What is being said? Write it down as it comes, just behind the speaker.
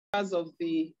Of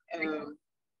the,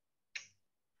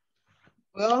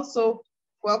 we also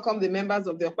welcome the members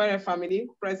of the Okpere family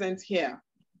present here.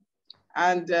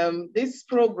 And this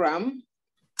program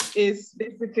is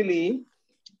basically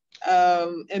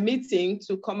a meeting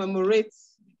to commemorate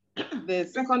the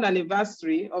second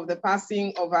anniversary of the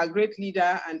passing of our great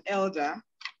leader and elder,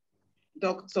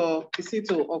 Dr.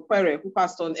 Kisito Okpere, who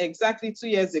passed on exactly 2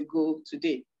 years ago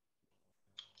today.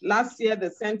 Last year,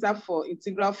 the Center for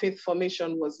Integral Faith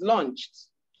Formation was launched.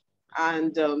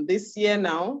 And this year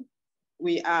now,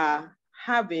 we are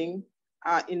having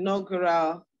our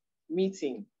inaugural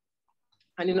meeting,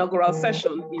 an inaugural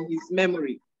session in his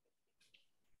memory.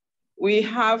 We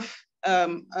have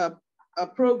a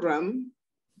program,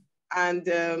 and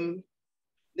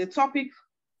the topic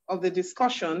of the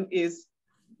discussion is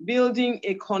building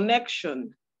a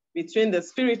connection between the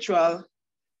spiritual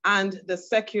and the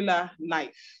secular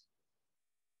life.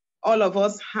 All of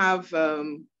us have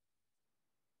to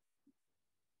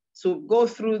go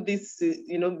through this,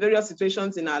 various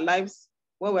situations in our lives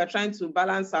where we're trying to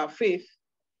balance our faith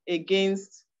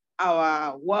against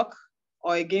our work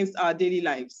or against our daily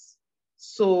lives.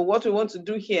 So what we want to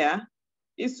do here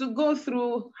is to go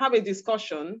through, have a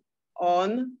discussion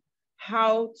on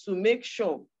how to make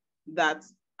sure that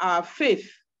our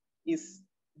faith is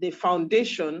the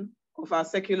foundation of our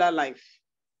secular life.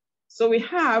 So we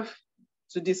have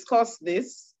to discuss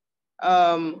this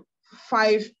 5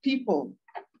 people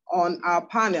on our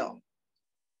panel.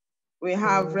 We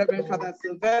have Reverend Father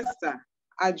Sylvester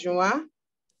Ajua.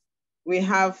 We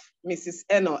have Mrs.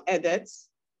 Eno Edet.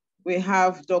 We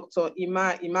have Dr.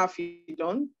 Ima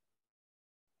Imafidon.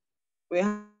 We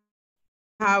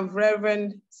have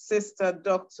Reverend Sister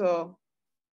Dr.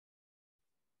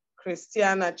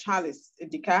 Christiana Charles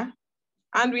Edika.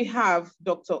 And we have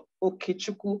Dr.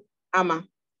 Okechukwu Ama.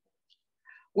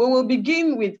 We will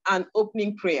begin with an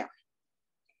opening prayer.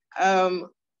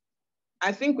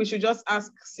 I think we should just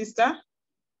ask Sister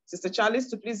Charles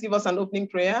to please give us an opening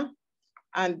prayer.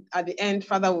 And at the end,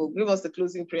 Father will give us the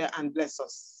closing prayer and bless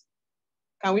us.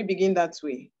 Can we begin that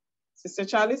way? Sister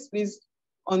Charles, please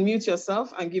unmute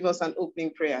yourself and give us an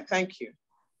opening prayer. Thank you.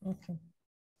 Okay.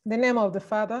 In the name of the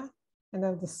Father, and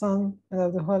of the Son, and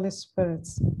of the Holy Spirit.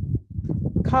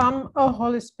 Come, O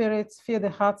Holy Spirit, fill the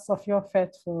hearts of your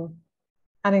faithful,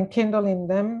 and enkindle in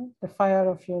them the fire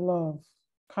of your love.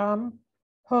 Come,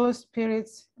 Holy Spirit,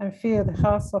 and fill the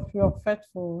hearts of your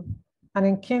faithful, and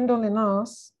enkindle in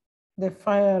us the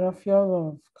fire of your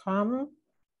love. Come,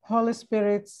 Holy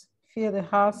Spirit, fill the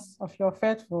hearts of your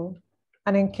faithful,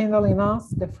 and enkindle in us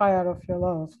the fire of your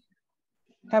love.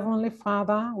 Heavenly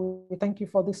Father, we thank you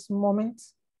for this moment.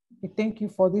 We thank you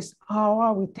for this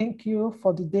hour. We thank you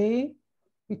for the day.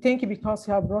 We thank you because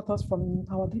you have brought us from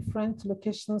our different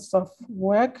locations of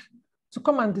work to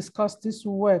come and discuss this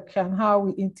work and how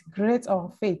we integrate our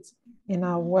faith in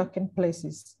our working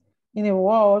places. In a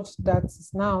world that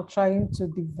is now trying to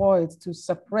divide, to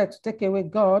separate, to take away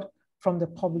God from the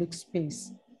public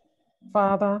space.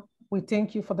 Father, we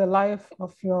thank you for the life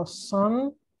of your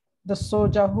son, the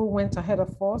soldier who went ahead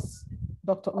of us,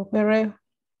 Dr. Okpere,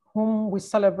 whom we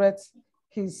celebrate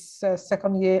his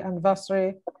second year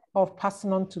anniversary of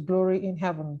passing on to glory in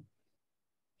heaven.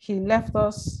 He left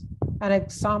us an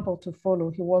example to follow.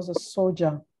 He was a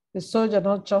soldier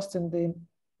not just in the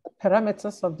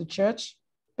parameters of the church,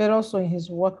 but also in his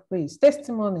workplace.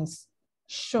 Testimonies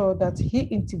show that he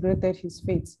integrated his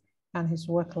faith and his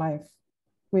work life.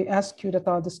 We ask you that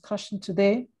our discussion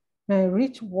today may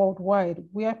reach worldwide,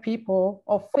 where people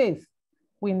of faith,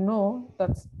 we know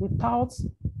that without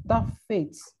that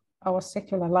faith, our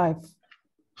secular life,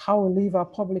 how we live our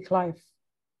public life,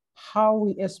 how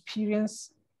we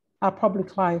experience our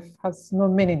public life has no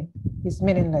meaning, is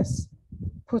meaningless.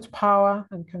 Put power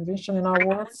and conviction in our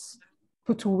words,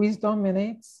 put wisdom in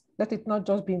it. Let it not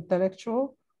just be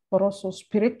intellectual, but also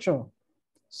spiritual,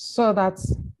 so that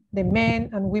the men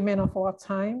and women of our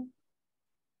time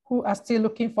who are still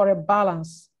looking for a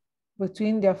balance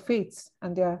between their faith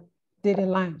and their daily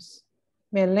lives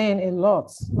may learn a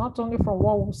lot, not only from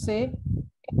what we say,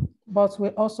 but we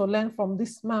also learn from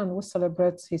this man who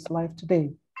celebrates his life today.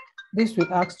 This we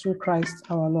ask through Christ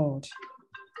our Lord.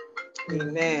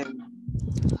 Amen.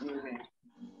 Amen.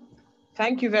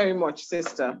 Thank you very much,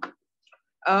 Sister.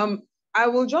 I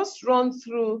will just run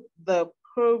through the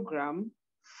program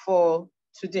for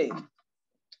today.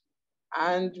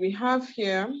 And we have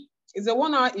here, it's a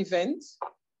 1-hour event.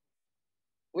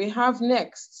 We have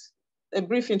next a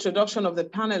brief introduction of the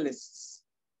panelists.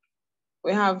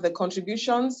 We have the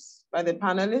contributions by the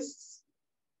panelists,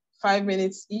 5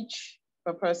 minutes each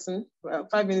per person, well,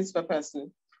 5 minutes per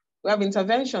person. We have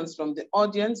interventions from the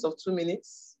audience of 2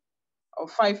 minutes.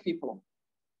 of 5 people.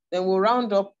 Then we'll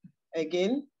round up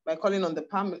again by calling on the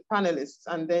panelists,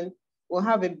 and then we'll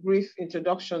have a brief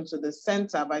introduction to the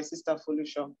center by Sister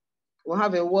Folusho. We'll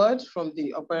have a word from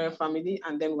the Okpere family,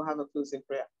 and then we'll have a closing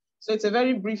prayer. So it's a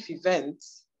very brief event.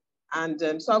 And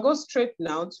so I'll go straight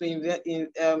now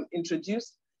to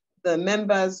introduce the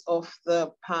members of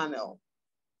the panel.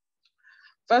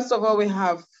 First of all, we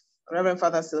have Reverend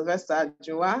Father Sylvester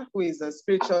Ajua, who is a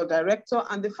spiritual director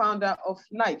and the founder of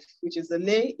LIFE, which is a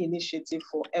lay initiative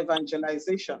for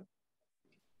evangelization.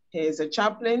 He is a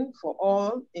chaplain for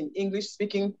all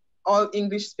English-speaking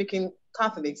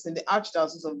Catholics in the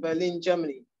Archdiocese of Berlin,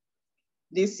 Germany.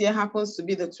 This year happens to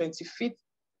be the 25th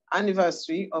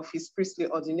anniversary of his priestly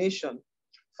ordination.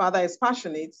 Father is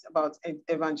passionate about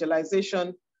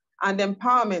evangelization and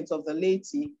empowerment of the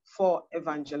laity for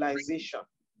evangelization.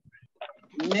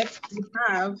 Next, we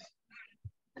have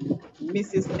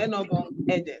Mrs. Enobong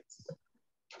Edet.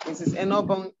 Mrs.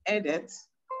 Enobong Edet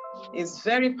is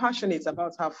very passionate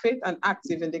about her faith and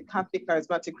active in the Catholic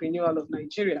Charismatic Renewal of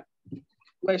Nigeria,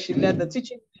 where she led the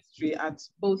teaching ministry at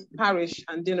both parish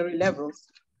and deanery levels,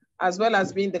 as well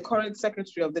as being the current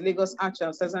secretary of the Lagos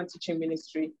Archdiocesan Teaching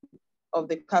Ministry of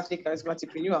the Catholic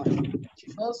Charismatic Renewal.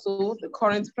 She's also the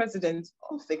current president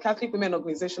of the Catholic Women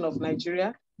Organization of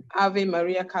Nigeria, Ave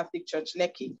Maria Catholic Church,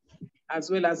 Lekki,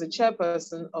 as well as the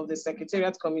chairperson of the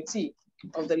Secretariat Committee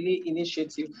of the Lay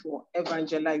Initiative for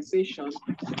Evangelization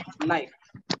LIFE.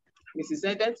 Mrs.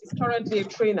 Edet is currently a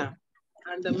trainer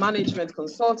and a management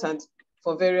consultant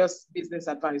for various business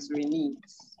advisory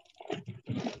needs.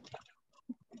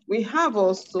 We have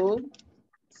also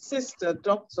Sister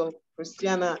Dr.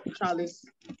 Christiana Charles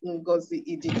Ngozi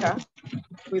Idika,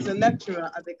 who is a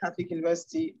lecturer at the Catholic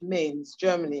University, Mainz,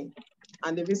 Germany,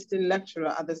 and a visiting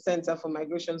lecturer at the Center for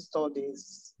Migration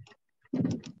Studies.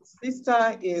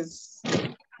 Sister is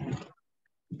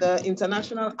the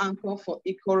international anchor for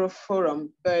Ikoro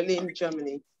Forum, Berlin,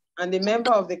 Germany, and a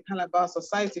member of the Calabar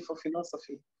Society for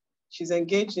Philosophy. She's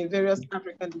engaged in various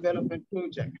African development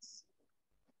projects.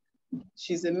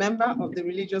 She's a member of the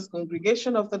Religious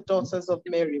Congregation of the Daughters of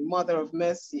Mary, Mother of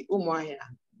Mercy, Umuahia,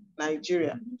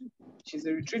 Nigeria. She's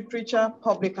a retreat preacher,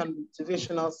 public and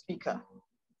motivational speaker.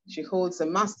 She holds a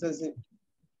master's in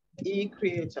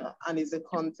e-creator and is a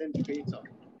content creator.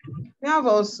 We have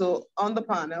also on the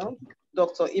panel,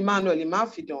 Dr. Emmanuel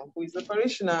Imafidon, who is a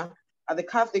parishioner at the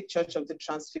Catholic Church of the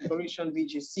Transfiguration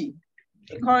VGC.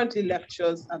 He currently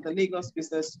lectures at the Lagos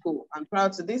Business School, and prior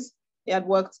to this, he had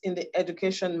worked in the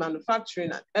education,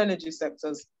 manufacturing, and energy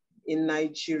sectors in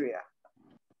Nigeria.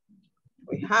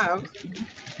 We have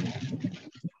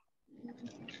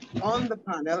on the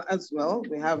panel as well,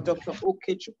 we have Dr.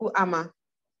 Okechukwu Ama,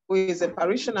 who is a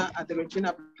parishioner at the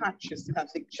Regina Pacis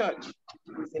Catholic Church.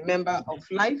 He is a member of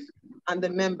LIFE and a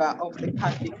member of the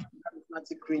Catholic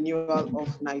Charismatic Renewal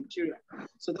of Nigeria.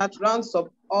 So that rounds up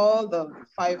all the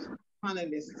 5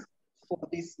 panelists for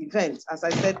this event. As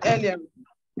I said earlier,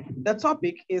 the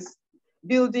topic is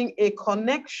building a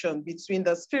connection between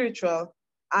the spiritual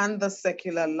and the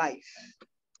secular life.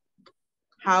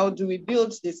 How do we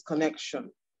build this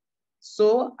connection?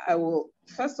 So I will,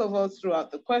 first of all, throw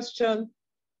out the question,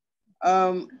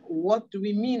 what do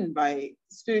we mean by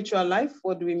spiritual life?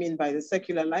 What do we mean by the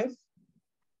secular life?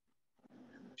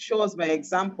 Show us by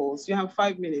examples. You have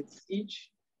 5 minutes each.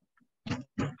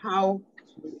 How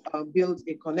to build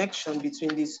a connection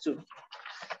between these two.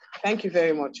 Thank you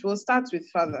very much. We'll start with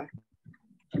Father.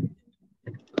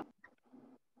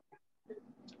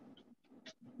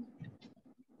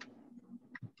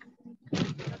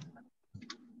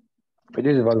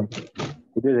 Reduce the volume.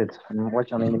 Reduce it.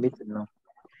 I'm in the meeting now.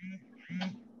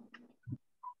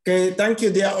 Okay, thank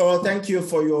you, dear all. Thank you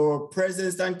for your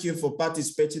presence. Thank you for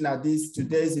participating at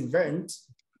today's event.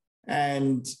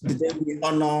 And today we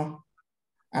honor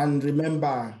and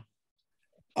remember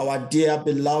our dear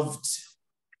beloved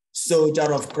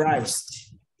soldier of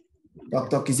Christ,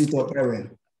 Dr. Kisito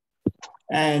Okpere.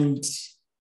 And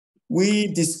we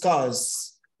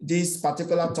discuss this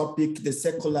particular topic, the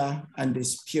secular and the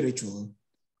spiritual.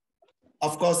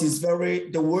 Of course,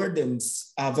 the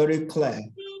wordings are very clear.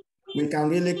 We can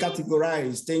really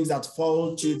categorize things that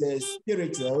fall to the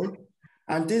spiritual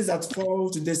and things that fall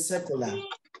to the secular.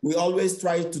 We always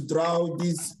try to draw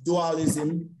this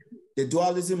dualism, the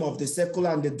dualism of the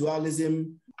secular and the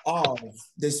dualism of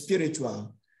the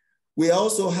spiritual. We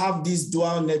also have this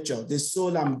dual nature, the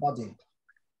soul and body.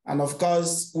 And of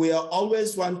course, we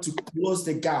always want to close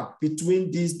the gap between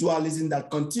this dualism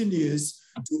that continues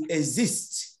to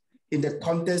exist in the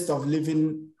context of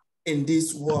living in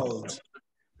this world.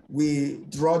 We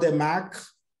draw the mark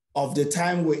of the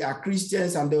time we are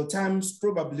Christians and the times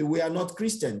probably we are not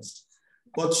Christians.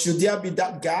 But should there be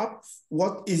that gap?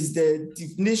 What is the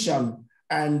definition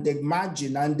and the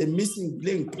margin and the missing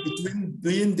link between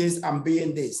doing this and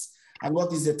being this? And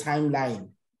what is the timeline?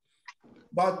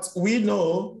 But we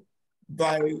know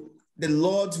by the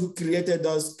Lord who created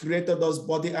us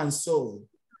body and soul.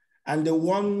 And the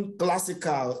one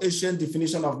classical ancient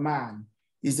definition of man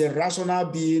is a rational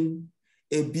being,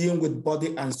 a being with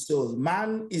body and soul.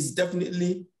 Man is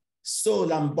definitely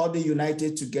soul and body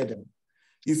united together.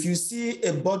 If you see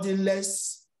a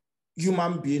bodiless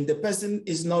human being, the person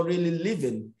is not really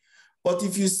living. But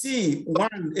if you see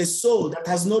a soul that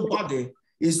has no body,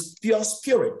 is pure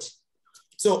spirit.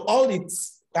 So all it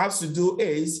has to do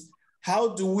is, how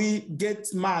do we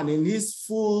get man in his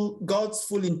God's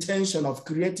full intention of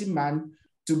creating man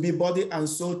to be body and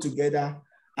soul together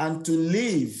and to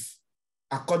live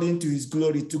according to his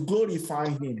glory, to glorify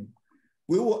him?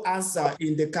 We will answer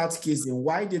in the catechism,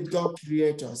 why did God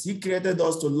create us? He created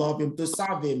us to love him, to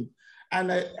serve him,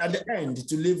 and at the end,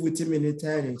 to live with him in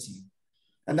eternity.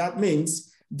 And that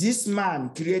means this man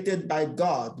created by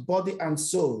God, body and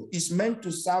soul, is meant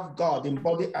to serve God in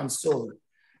body and soul.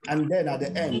 And then at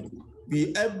the end,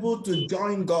 be able to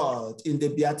join God in the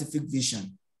beatific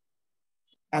vision.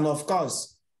 And of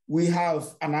course, we have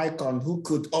an icon who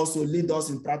could also lead us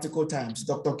in practical times.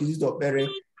 Dr. Kisito Okpere,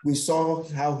 we saw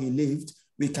how he lived.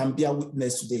 We can bear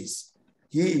witness to this.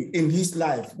 He, in his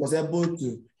life, was able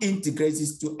to integrate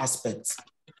these two aspects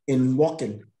in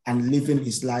walking and living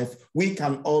his life. We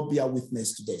can all bear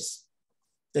witness to this.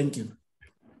 Thank you.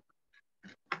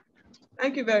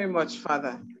 Thank you very much,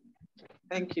 Father.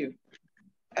 Thank you.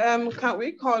 Can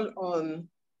we call on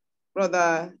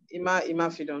Brother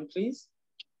Imafidon, please?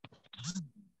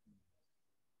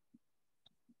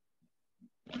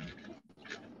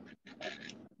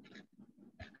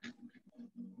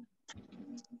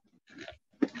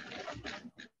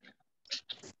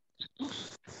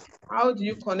 How do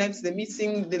you connect the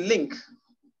link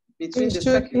between He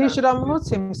should unmute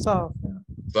himself.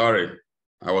 Sorry,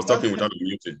 I was talking without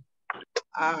muting.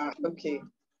 Ah, okay.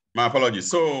 My apologies.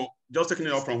 So just taking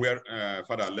it off from where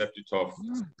Father left it off,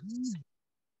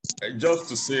 just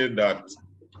to say that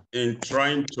in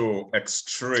trying to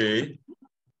extray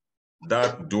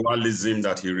that dualism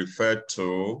that he referred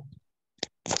to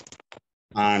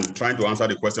and trying to answer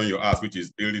the question you asked, which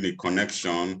is building a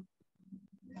connection,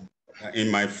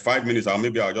 in my 5 minutes,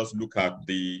 I'll just look at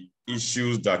the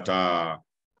issues that are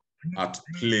at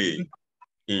play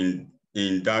in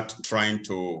that trying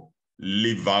to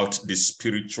live out the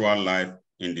spiritual life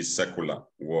in the secular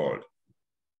world.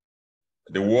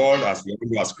 The world,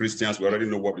 as Christians, we already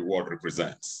know what the world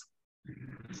represents.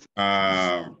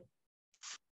 The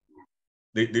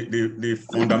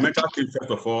fundamental thing,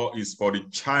 first of all, is for the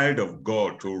child of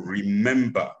God to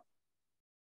remember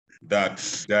that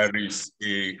there is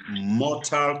a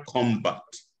mortal combat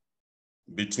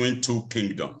between two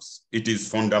kingdoms. It is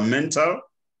fundamental.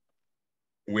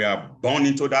 We are born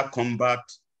into that combat.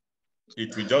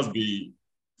 It will just be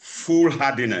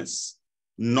foolhardiness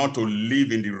not to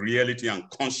live in the reality and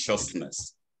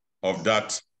consciousness of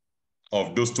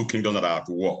those two kingdoms that are at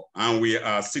war. And we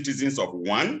are citizens of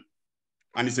one,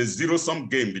 and it's a zero-sum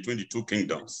game between the two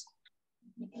kingdoms.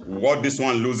 What this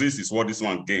one loses is what this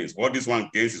one gains. What this one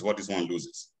gains is what this one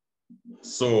loses.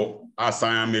 So as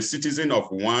I am a citizen of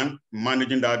one,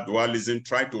 managing that dualism,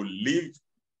 try to live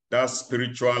that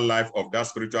spiritual life of that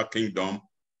spiritual kingdom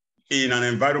in an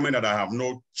environment that I have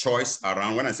no choice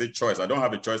around. When I say choice, I don't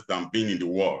have a choice than being in the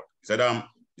world. It's either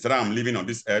I'm living on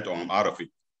this earth or I'm out of it.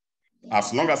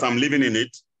 As long as I'm living in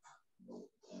it,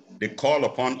 the call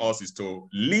upon us is to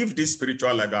live this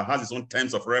spiritual life that has its own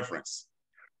terms of reference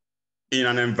in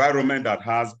an environment that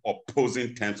has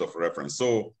opposing terms of reference.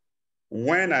 So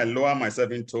when I lower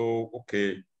myself into,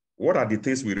 okay, what are the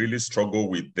things we really struggle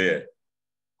with there?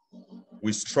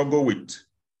 We struggle with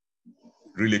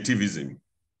relativism.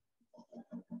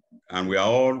 And we are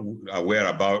all aware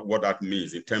about what that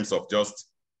means in terms of just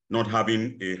not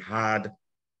having a hard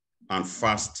and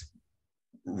fast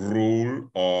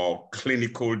rule or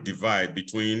clinical divide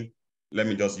between, let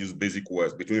me just use basic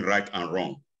words, between right and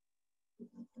wrong.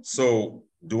 So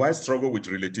do I struggle with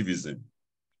relativism?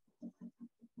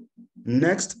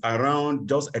 Next, around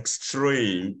just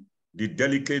extraying the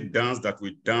delicate dance that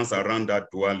we dance around that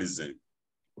dualism.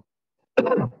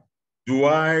 Do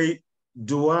I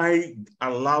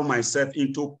allow myself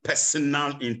into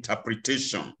personal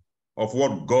interpretation of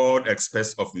what God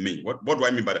expects of me? What do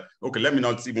I mean by that? Okay, let me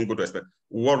not even go to expect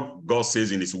what God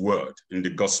says in his word, in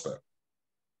the gospel.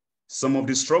 Some of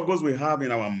the struggles we have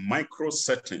in our micro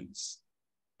settings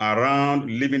around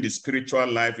living the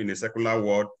spiritual life in the secular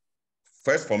world,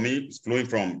 first for me, is flowing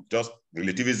from just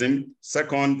relativism.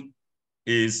 Second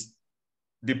is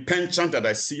the penchant that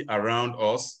I see around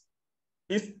us.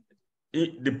 If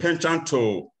the penchant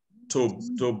to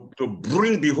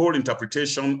bring the whole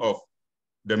interpretation of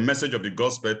the message of the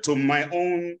gospel to my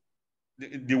own,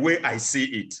 the way I see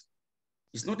it.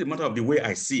 It's not a matter of the way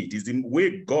I see it, it's the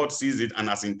way God sees it and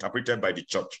as interpreted by the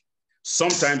church.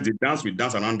 Sometimes the dance we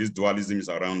dance around this dualism is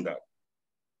around that.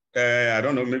 I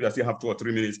don't know, maybe I still have 2 or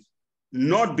 3 minutes.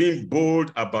 Not being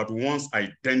bold about one's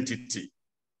identity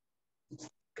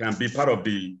can be part of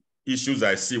the issues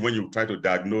I see when you try to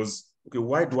diagnose, okay,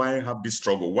 why do I have this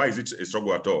struggle? Why is it a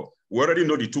struggle at all? We already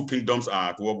know the two kingdoms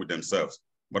are at war with themselves,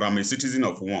 but I'm a citizen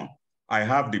of one.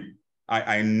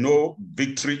 I know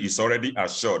victory is already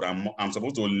assured. I'm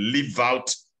supposed to live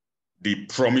out the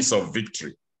promise of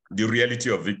victory, the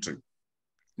reality of victory.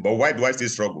 But why do I still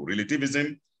struggle?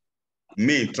 Relativism,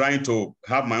 me trying to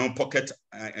have my own pocket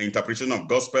interpretation of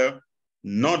gospel,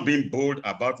 not being bold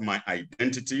about my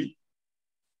identity.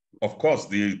 Of course,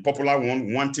 the popular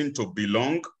one, wanting to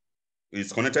belong,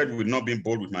 is connected with not being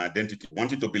bold with my identity.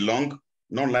 Wanting to belong,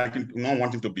 not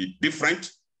wanting to be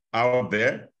different out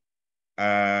there.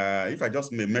 If I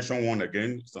just may mention one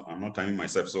again, so I'm not timing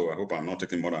myself, so I hope I'm not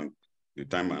taking more than the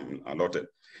time I'm allotted.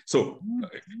 So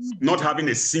not having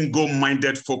a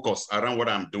single-minded focus around what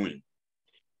I'm doing.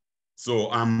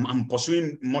 So I'm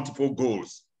pursuing multiple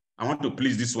goals. I want to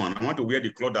please this one. I want to wear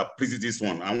the cloth that pleases this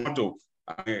one. I want to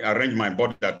arrange my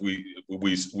body that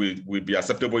will be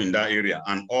acceptable in that area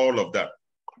and all of that.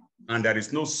 And there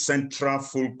is no central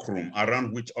fulcrum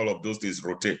around which all of those things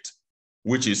rotate,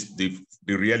 which is the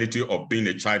reality of being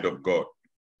a child of God.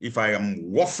 If I am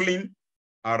waffling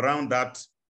around that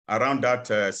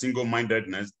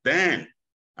single-mindedness, then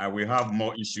I will have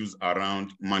more issues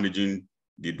around managing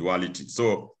the duality.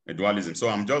 So dualism. So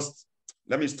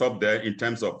let me stop there in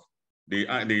terms of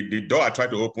the door I try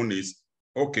to open is,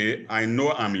 okay, I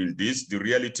know I'm in this. The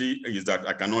reality is that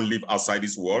I cannot live outside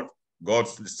this world. God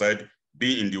said,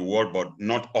 be in the world, but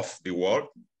not of the world.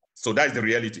 So that's the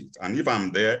reality. And if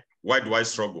I'm there, why do I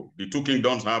struggle? The two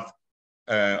kingdoms have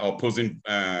opposing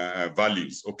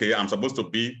values. Okay, I'm supposed to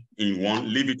be in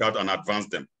one, leave it out and advance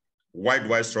them. Why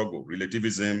do I struggle?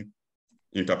 Relativism,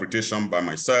 interpretation by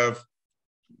myself,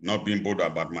 not being bold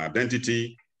about my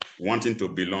identity, wanting to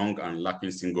belong, and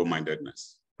lacking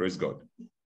single-mindedness. Praise God.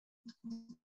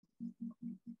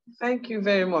 Thank you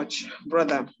very much,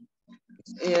 brother.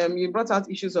 You brought out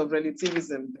issues of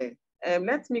relativism there.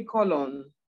 Let me call on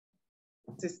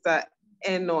Sister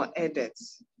Eno Edet.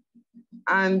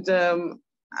 And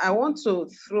I want to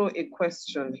throw a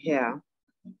question here.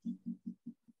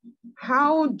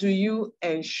 How do you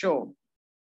ensure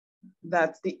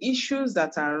that the issues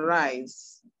that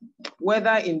arise,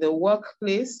 whether in the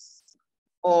workplace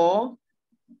or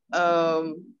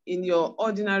in your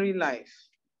ordinary life,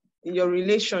 in your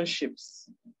relationships,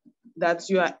 that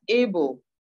you are able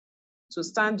to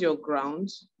stand your ground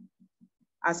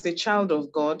as a child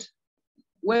of God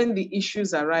when the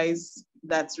issues arise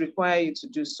that require you to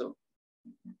do so?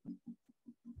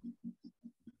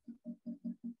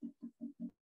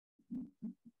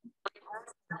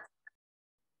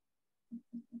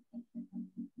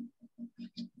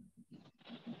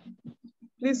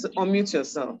 Please unmute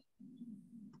yourself.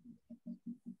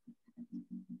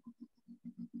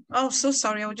 Oh, so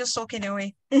sorry. I was just talking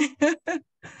away.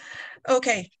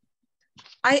 Okay.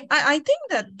 I think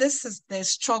that this is the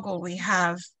struggle we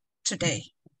have today.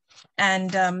 And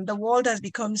the world has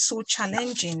become so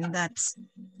challenging that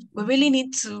we really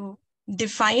need to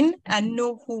define and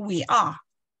know who we are.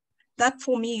 That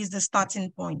for me is the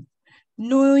starting point.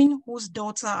 Knowing whose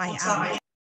daughter I am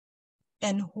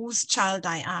and whose child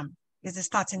I am is the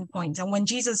starting point. And when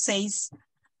Jesus says,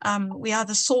 we are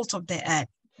the salt of the earth,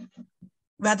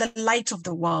 we are the light of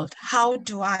the world, how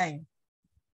do I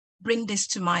bring this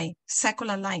to my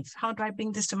secular life? How do I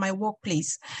bring this to my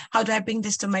workplace? How do I bring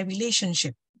this to my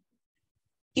relationship?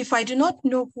 If I do not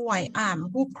know who I am,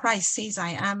 who Christ says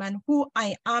I am, and who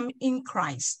I am in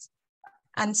Christ,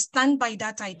 and stand by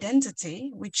that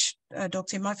identity, which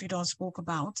Dr. Mafidon spoke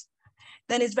about,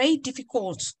 then it's very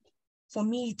difficult for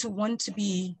me to want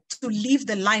to live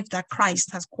the life that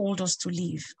Christ has called us to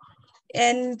live.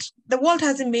 And the world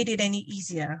hasn't made it any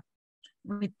easier.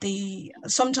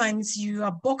 Sometimes you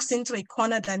are boxed into a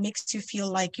corner that makes you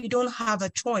feel like you don't have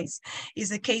a choice.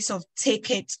 It's a case of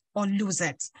take it or lose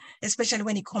it, especially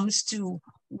when it comes to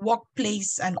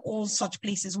workplace and all such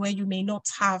places where you may not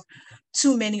have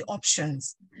too many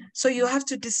options. So you have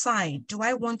to decide, do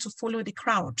I want to follow the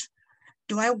crowd?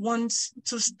 Do I want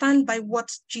to stand by what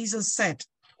Jesus said?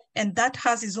 And that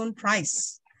has its own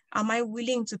price. Am I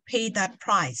willing to pay that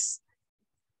price?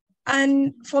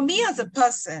 And for me as a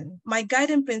person, my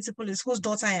guiding principle is whose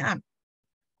daughter I am.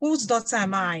 Whose daughter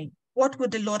am I? What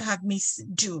would the Lord have me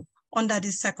do under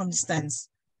this circumstance?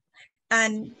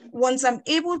 And once I'm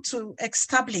able to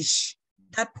establish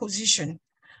that position,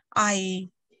 I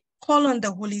call on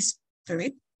the Holy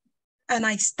Spirit and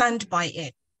I stand by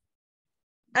it.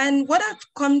 And what I've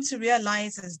come to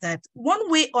realize is that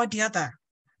one way or the other,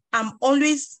 I'm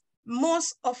always,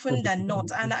 most often than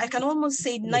not, and I can almost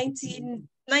say 95%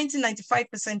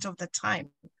 of the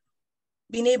time,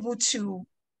 being able to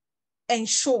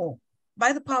ensure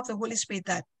by the power of the Holy Spirit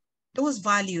that those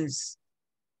values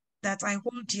that I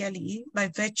hold dearly by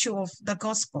virtue of the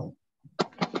gospel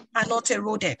are not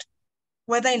eroded,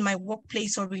 whether in my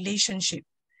workplace or relationship.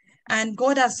 And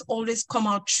God has always come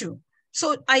out true.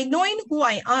 So knowing who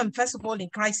I am, first of all, in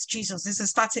Christ Jesus,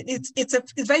 it's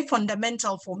very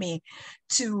fundamental for me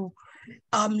to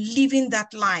living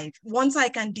that life. Once I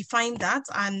can define that,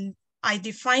 and I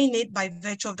define it by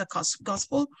virtue of the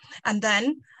gospel, and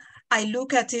then I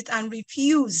look at it and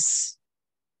refuse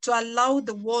to allow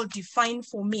the world define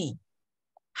for me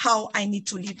how I need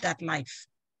to live that life.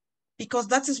 Because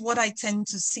that is what I tend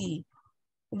to see,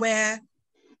 where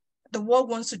the world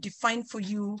wants to define for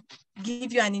you,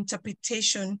 give you an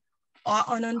interpretation or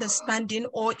an understanding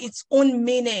or its own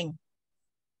meaning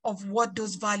of what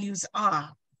those values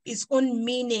are, its own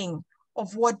meaning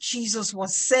of what Jesus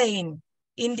was saying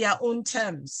in their own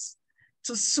terms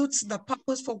to suit the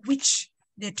purpose for which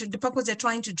the purpose they're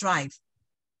trying to drive.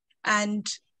 And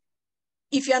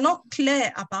if you're not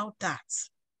clear about that,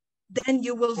 then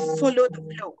you will follow the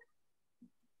flow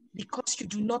because you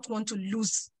do not want to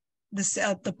lose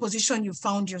the position you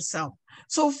found yourself.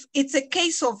 So it's a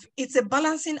case of, it's a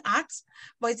balancing act,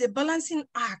 but it's a balancing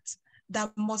act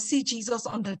that must see Jesus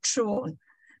on the throne.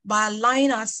 By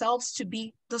allowing ourselves to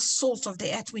be the salt of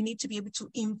the earth, we need to be able to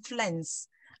influence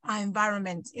our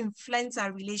environment, influence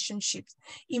our relationships,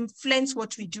 influence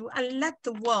what we do, and let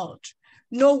the world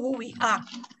know who we are.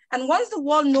 And once the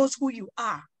world knows who you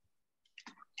are,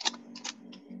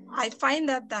 I find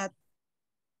that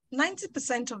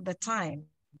 90% of the time,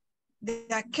 they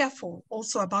are careful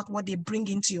also about what they bring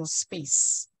into your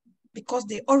space because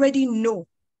they already know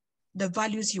the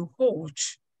values you hold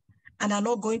and are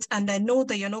not going to, and I know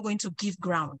that you're not going to give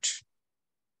ground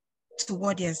to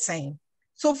what they're saying.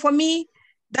 So for me,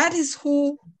 that is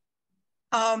how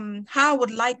I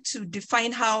would like to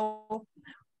define how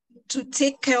to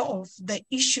take care of the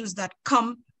issues that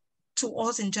come to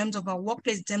us in terms of our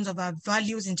workplace, in terms of our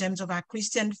values, in terms of our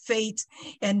Christian faith,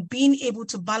 and being able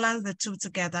to balance the two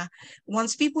together.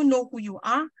 Once people know who you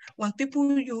are, once people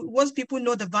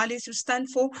know the values you stand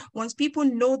for, once people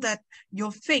know that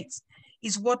your faith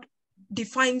is what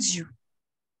defines you,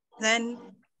 then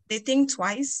they think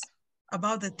twice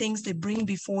about the things they bring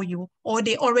before you, or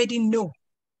they already know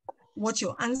what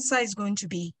your answer is going to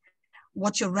be,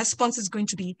 what your response is going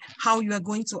to be, how you are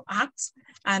going to act,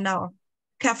 and are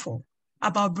careful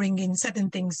about bringing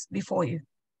certain things before you.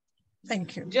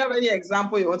 Thank you. Do you have any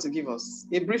example you want to give us?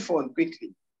 A brief one,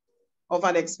 quickly, of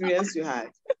an experience you had.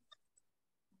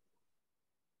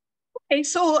 Okay,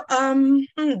 so I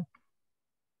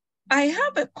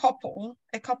have a couple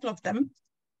of them.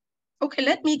 Okay,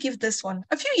 let me give this one.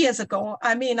 A few years ago,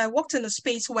 I worked in a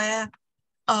space where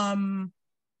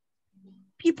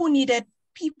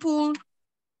people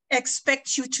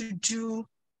expect you to do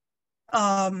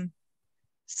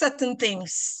certain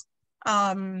things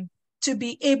to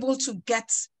be able to get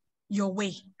your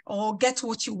way or get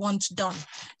what you want done.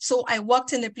 So I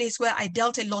worked in a place where I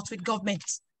dealt a lot with government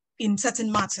in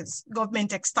certain matters,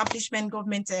 government establishment,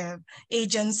 government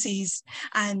agencies,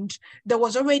 and there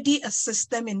was already a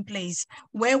system in place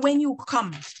where when you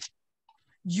come,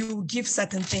 you give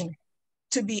certain things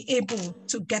to be able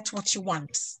to get what you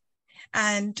want.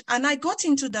 And I got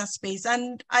into that space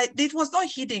and it was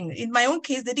not hidden. In my own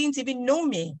case, they didn't even know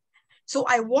me. So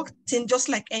I walked in just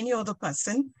like any other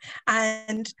person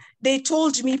and they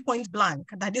told me point blank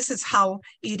that this is how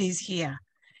it is here.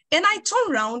 And I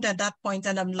turned around at that point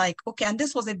and I'm like, okay, and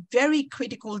this was a very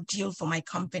critical deal for my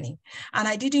company. And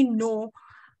I didn't know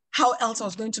how else I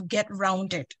was going to get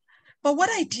around it. But what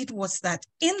I did was that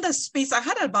in the space, I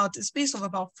had about a space of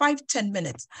about 5-10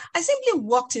 minutes. I simply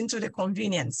walked into the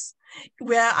convenience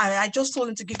where I just told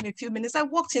him to give me a few minutes. I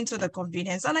walked into the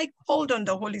convenience and I called on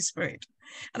the Holy Spirit.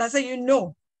 And I said, you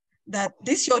know that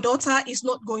this, your daughter is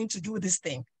not going to do this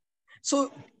thing.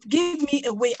 So give me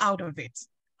a way out of it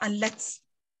and let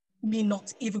me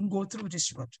not even go through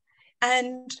this route.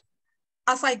 And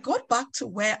as I got back to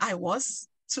where I was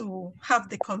to have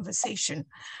the conversation,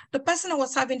 the person I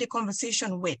was having the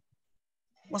conversation with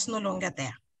was no longer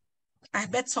there. I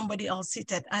met somebody else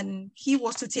seated, and he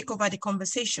was to take over the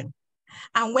conversation.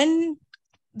 And when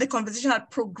the conversation had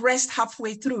progressed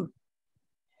halfway through,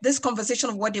 this conversation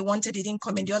of what they wanted, it didn't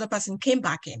come in. The other person came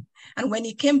back in. And when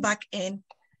he came back in,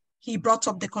 he brought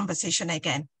up the conversation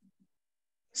again,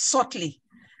 subtly.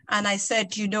 And I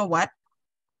said, you know what?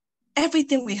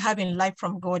 Everything we have in life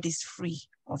from God is free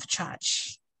of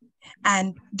charge.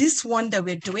 And this one that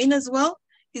we're doing as well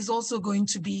is also going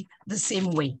to be the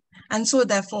same way. And so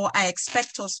therefore, I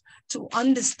expect us to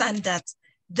understand that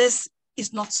this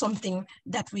is not something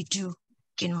that we do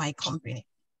in my company.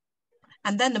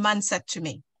 And then the man said to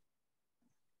me,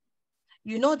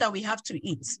 you know that we have to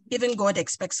eat. Even God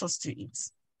expects us to eat.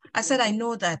 I said, I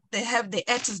know that the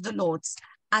earth is the Lord's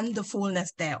and the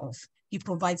fullness thereof. He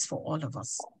provides for all of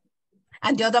us.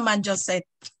 And the other man just said,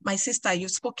 my sister,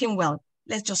 you've spoken well.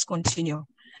 Let's just continue.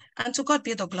 And to God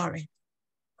be the glory.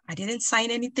 I didn't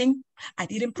sign anything. I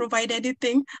didn't provide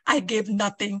anything. I gave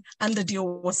nothing. And the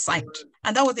deal was signed.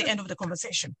 And that was the end of the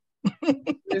conversation.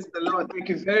 Praise the Lord. Thank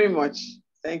you very much.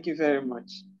 Thank you very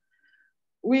much.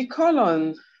 We call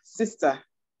on Sister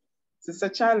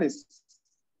Charles.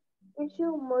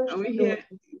 Are we here?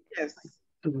 Yes.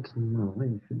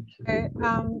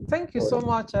 Thank you so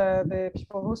much, the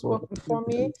people who spoke before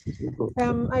me.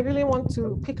 I really want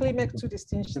to quickly make two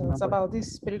distinctions about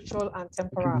this spiritual and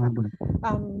temporal.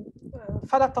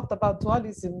 Father talked about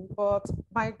dualism, but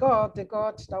my God, the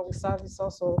God that we serve is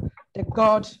also the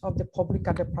God of the public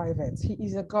and the private. He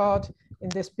is a God in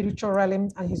the spiritual realm,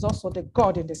 and he's also the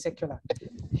God in the secular.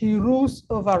 He rules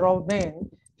over all men.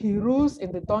 He rules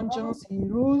in the dungeons. He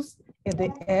rules in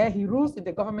the air. He rules in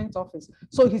the government office.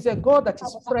 So he's a God that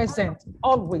is present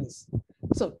always.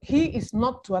 So he is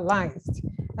not dualized.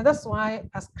 And that's why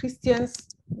as Christians,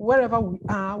 wherever we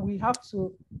are, we have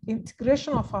to,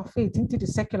 integration of our faith into the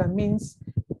secular means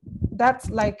that's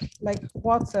like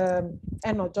what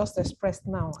Eno just expressed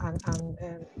now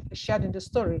and shared in the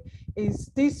story,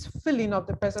 is this feeling of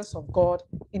the presence of God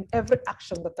in every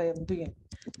action that I am doing.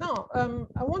 Now,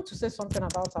 I want to say something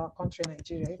about our country,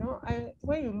 Nigeria. You know,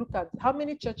 when you look at how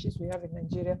many churches we have in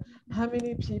Nigeria, how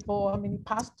many people, how many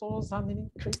pastors, how many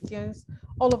Christians,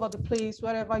 all over the place,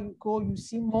 wherever you go, you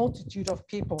see multitude of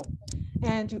people.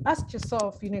 And you ask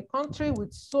yourself, in a country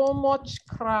with so much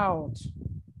crowd,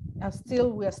 and still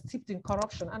we are steeped in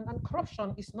corruption. And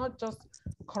corruption is not just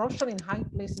corruption in high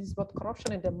places, but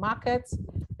corruption in the markets.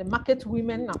 The market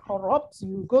women are corrupt.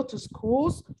 You go to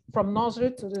schools from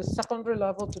nursery to the secondary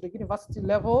level to the university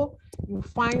level, you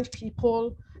find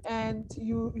people, and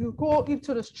you go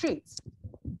into the streets.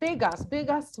 Beggars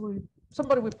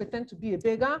somebody will pretend to be a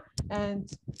beggar and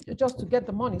just to get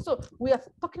the money. So we are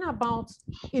talking about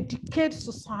a decayed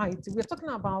society. We're talking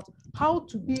about how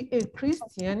to be a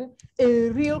Christian, a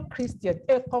real Christian,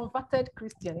 a converted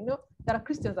Christian. You know, there are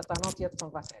Christians that are not yet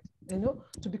converted, you know,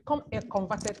 to become a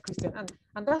converted Christian.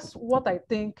 And that's what I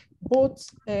think both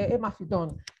Emma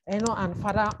Fidon, you know, and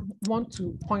Father want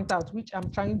to point out, which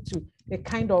I'm trying to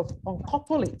kind of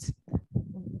uncouple it.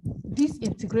 This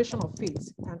integration of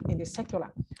faith and in the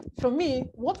secular. For me,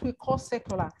 what we call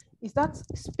secular is that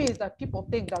space that people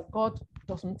think that God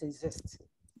doesn't exist,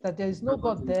 that there is no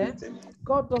God there.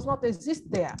 God does not exist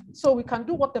there. So we can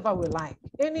do whatever we like.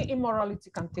 Any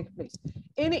immorality can take place.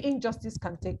 Any injustice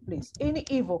can take place. Any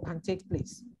evil can take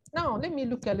place. Now, let me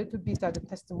look a little bit at the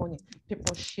testimony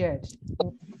people shared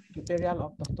in the burial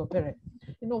of Dr. Okpere.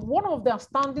 You know, one of the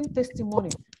outstanding testimony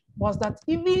was that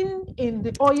even in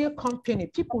the oil company,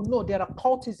 people know there are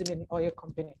cultism in the oil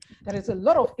company. There is a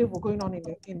lot of evil going on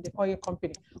in the oil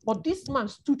company. But this man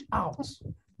stood out.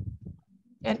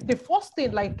 And the first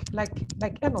thing, like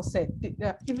Eno said,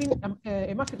 even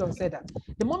Emakidon said that,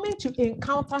 the moment you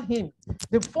encounter him,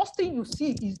 the first thing you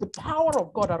see is the power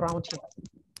of God around him.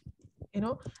 You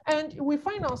know, and we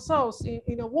find ourselves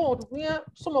in a world where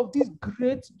some of these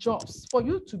great jobs, for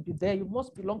you to be there, you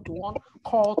must belong to one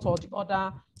cult or the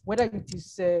other, whether it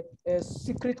is a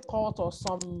secret cult or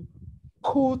some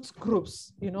cult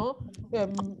groups, you know,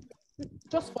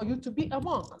 just for you to be a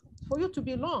monk, for you to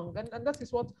belong. And that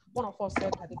is what one of us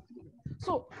said at the beginning.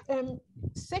 So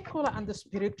secular and the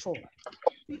spiritual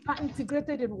are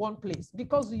integrated in one place,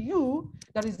 because you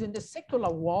that is in the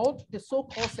secular world, the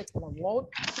so-called secular world,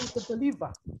 is the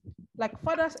believer. Like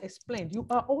fathers explained, you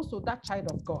are also that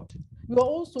child of God. You are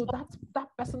also that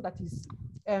person that is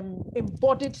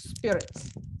embodied spirit.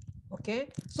 Okay,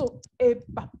 so a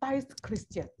baptized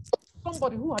Christian,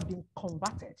 somebody who had been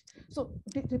converted. So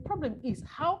the problem is,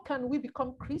 how can we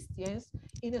become Christians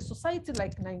in a society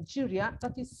like Nigeria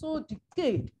that is so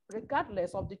decayed,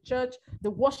 regardless of the church,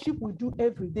 the worship we do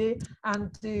every day,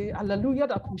 and the hallelujah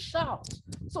that we shout?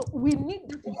 So we need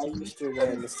that.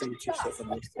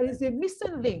 There is a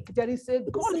missing link. There is a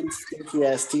God.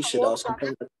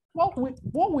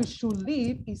 What we should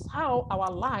live is how our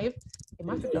life,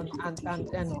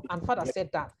 and Father said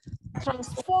that,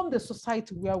 transform the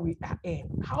society where we are in,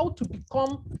 how to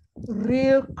become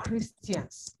real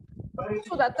Christians,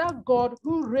 so that that God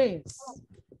who reigns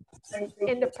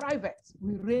in the private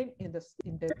will reign in the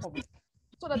public,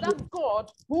 so that that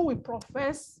God who we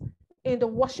profess in the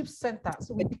worship centers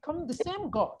will become the same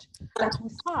God that we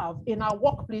serve in our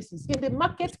workplaces, in the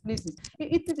marketplaces.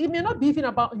 It may not be even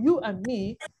about you and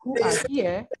me who are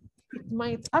here. It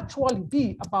might actually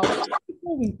be about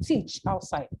people we teach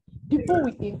outside, people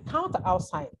we encounter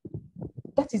outside.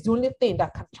 That is the only thing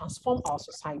that can transform our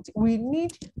society. We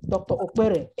need Dr.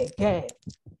 Okpere again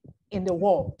in the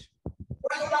world.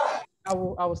 I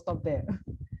will stop there.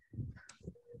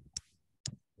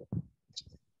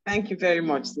 Thank you very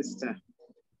much, sister.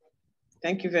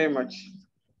 Thank you very much.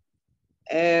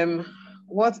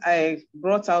 What I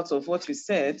brought out of what you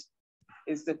said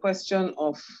is the question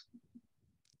of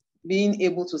being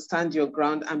able to stand your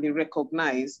ground and be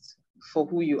recognized for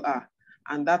who you are.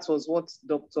 And that was what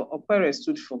Dr. Okpere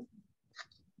stood for.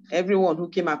 Everyone who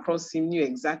came across him knew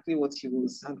exactly what he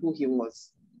was and who he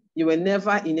was. You were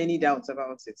never in any doubt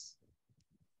about it.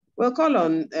 We'll call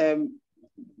on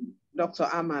Dr.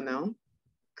 Amma now.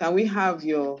 Can we have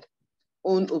your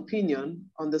own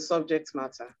opinion on the subject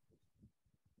matter?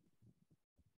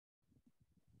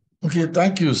 Okay,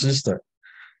 thank you, sister.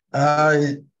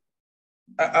 I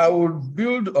would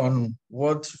build on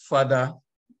what Father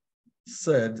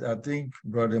said. I think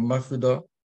Brother Mafido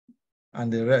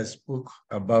and the rest spoke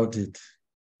about it.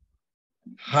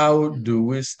 How do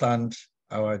we stand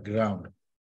our ground?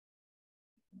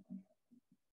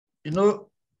 You know,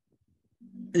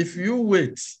 if you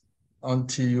wait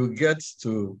until you get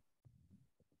to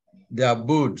the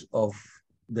abode of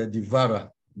the devourer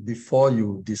before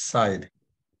you decide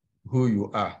who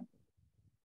you are,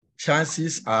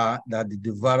 chances are that the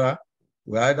devourer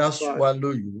will either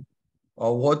swallow you,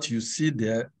 or what you see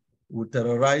there will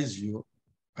terrorize you,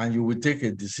 and you will take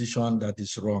a decision that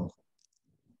is wrong.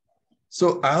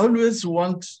 So I always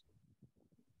want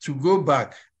to go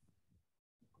back.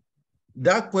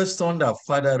 That question that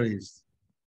Father raised,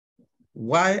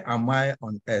 why am I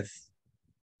on earth?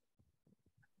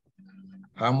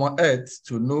 I'm on earth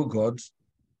to know God,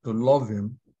 to love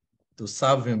him, to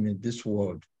serve him in this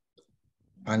world,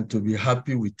 and to be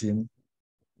happy with him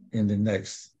in the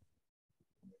next.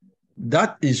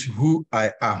 That is who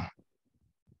I am.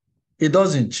 It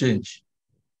doesn't change.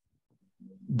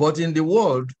 But in the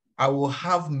world, I will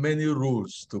have many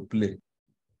roles to play.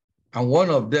 And one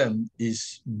of them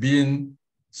is being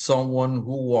someone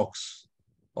who works,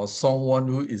 or someone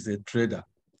who is a trader,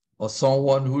 or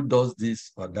someone who does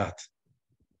this or that.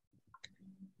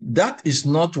 That is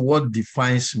not what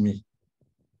defines me.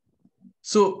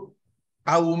 So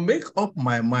I will make up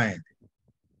my mind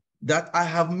that I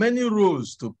have many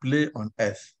roles to play on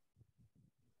earth.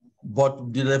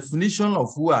 But the definition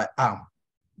of who I am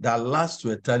that lasts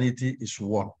to eternity is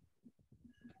one.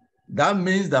 That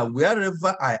means that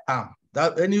wherever I am,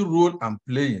 that any role I'm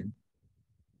playing,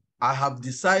 I have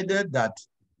decided that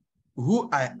who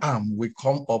I am will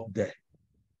come up there.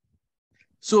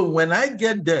 So when I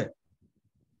get there,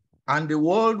 and the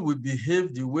world will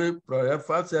behave the way Brother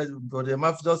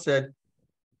Mafido said,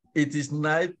 it is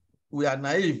naive. We are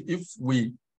naive if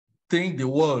we think the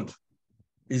world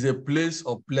is a place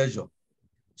of pleasure.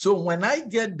 So when I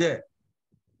get there,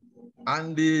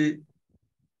 and the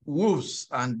wolves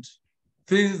and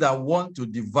things that want to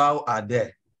devour are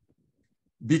there,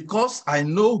 because I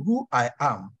know who I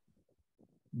am,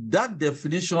 that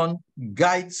definition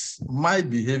guides my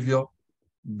behavior,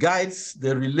 guides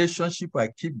the relationship I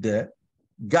keep there,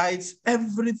 guides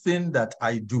everything that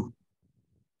I do.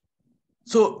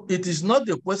 So it is not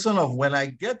the question of when I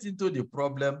get into the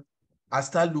problem, I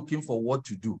start looking for what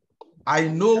to do. I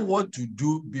know what to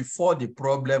do before the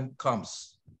problem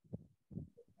comes.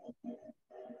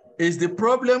 Is the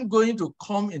problem going to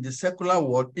come in the secular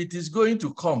world? It is going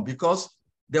to come because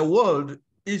the world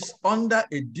is under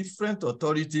a different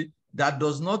authority that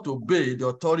does not obey the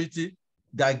authority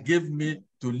that gave me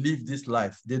to live this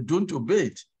life. They don't obey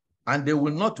it, and they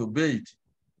will not obey it.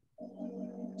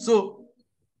 So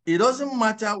it doesn't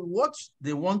matter what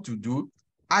they want to do.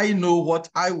 I know what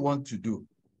I want to do.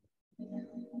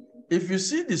 If you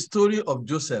see the story of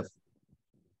Joseph,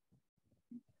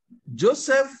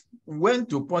 Joseph went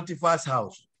to Potiphar's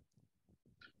house.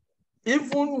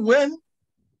 Even when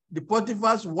the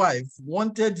Potiphar's wife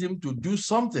wanted him to do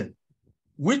something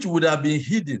which would have been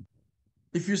hidden.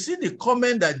 If you see the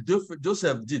comment that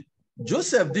Joseph did,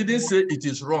 Joseph didn't say it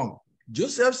is wrong.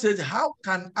 Joseph said, how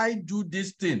can I do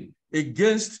this thing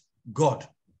against God?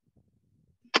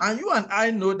 And you and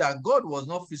I know that God was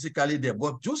not physically there,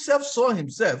 but Joseph saw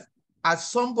himself as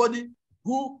somebody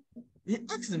who, he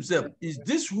asked himself, is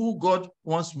this who God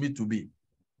wants me to be?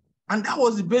 And that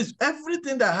was the base.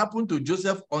 Everything that happened to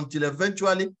Joseph until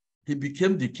eventually he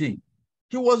became the king.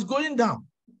 He was going down.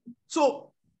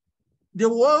 So the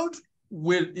world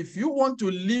will, if you want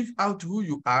to live out who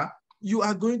you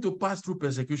are going to pass through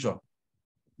persecution.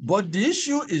 But the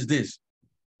issue is this: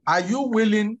 are you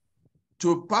willing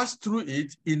to pass through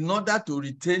it in order to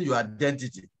retain your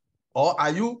identity? Or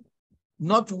are you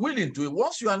not willing to?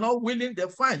 Once you are not willing, then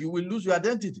fine, you will lose your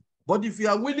identity. But if you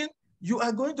are willing, you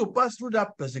are going to pass through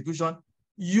that persecution.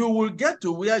 You will get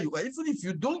to where you are, even if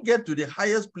you don't get to the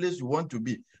highest place you want to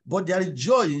be. But there is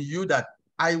joy in you that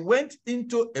I went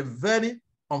into a very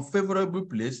unfavorable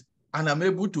place and I'm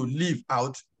able to live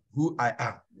out who I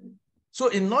am. So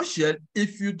in a nutshell,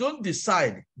 if you don't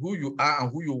decide who you are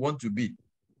and who you want to be,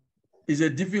 it's a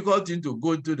difficult thing to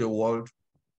go into the world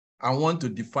and want to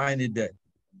define it there.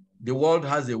 The world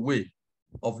has a way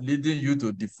of leading you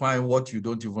to define what you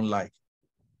don't even like.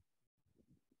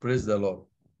 Praise the Lord.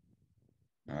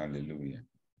 Hallelujah.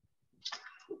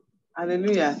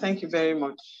 Hallelujah. Thank you very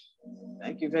much.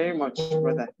 Thank you very much,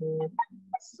 brother.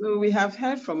 So we have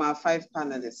heard from our 5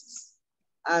 panelists.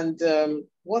 And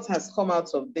what has come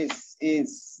out of this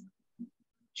is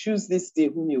choose this day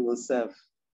whom you will serve.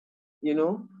 You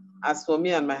know, as for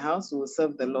me and my house, we will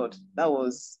serve the Lord. That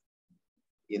was,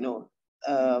 you know,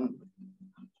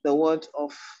 the word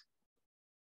of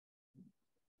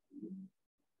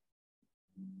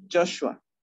Joshua.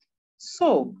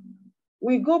 So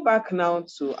we go back now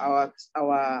to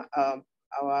the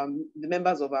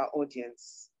members of our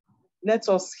audience. Let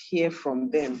us hear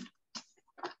from them.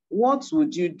 What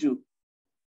would you do?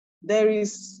 There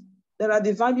are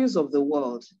the values of the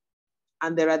world,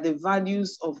 and there are the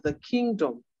values of the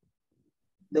kingdom.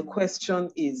 The question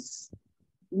is,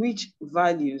 which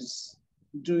values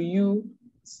do you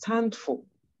stand for?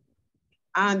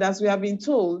 And as we have been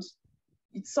told,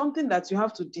 it's something that you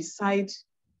have to decide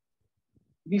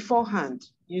beforehand.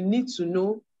 You need to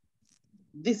know,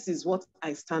 this is what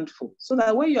I stand for. So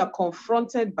that when you are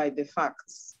confronted by the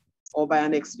facts or by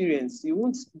an experience, you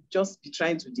won't just be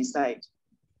trying to decide.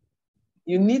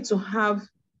 You need to have,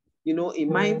 you know, a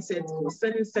mindset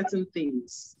concerning certain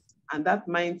things. And that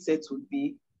mindset would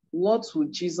be, what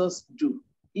would Jesus do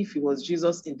if it was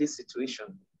Jesus in this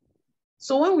situation?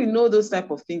 So when we know those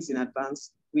type of things in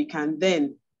advance, we can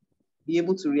then be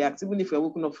able to react. Even if we're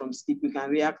woken up from sleep, we can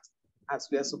react as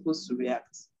we are supposed to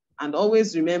react. And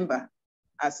always remember,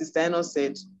 as Sister Eno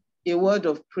said, a word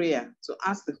of prayer to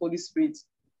ask the Holy Spirit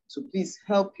to please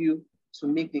help you to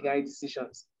make the right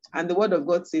decisions. And the word of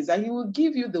God says that he will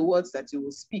give you the words that you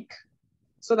will speak,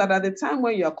 so that at the time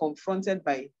when you are confronted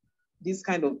by this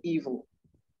kind of evil,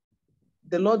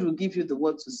 the Lord will give you the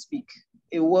word to speak,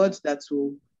 a word that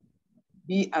will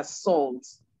be as salt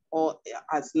or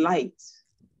as light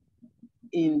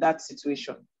in that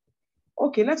situation.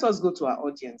 Okay, let us go to our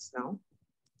audience now.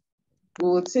 We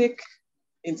will take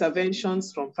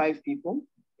interventions from 5 people.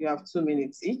 You have 2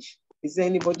 minutes each. Is there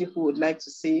anybody who would like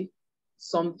to say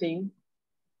something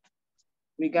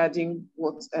regarding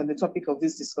what the topic of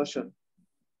this discussion?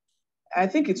 I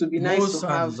think it would be nice to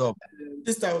have...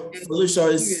 Sister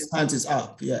Felicia's hand is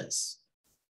up, yes.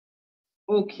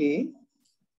 Okay.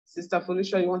 Sister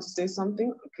Felicia, you want to say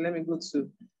something? Okay, let me go to...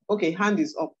 Okay, hand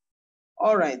is up.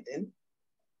 All right then.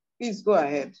 Please go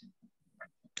ahead.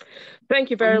 Thank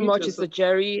you very much, Mr.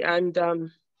 Jerry, and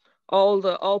all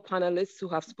panelists who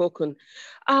have spoken.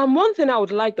 One thing I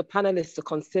would like the panelists to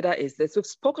consider is this. We've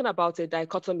spoken about a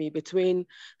dichotomy between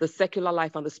the secular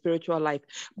life and the spiritual life.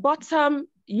 But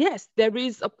yes, there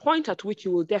is a point at which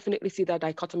you will definitely see that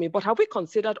dichotomy. But have we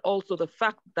considered also the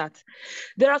fact that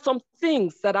there are some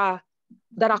things that are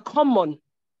common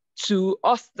to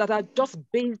us, that are just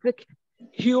basic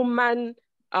human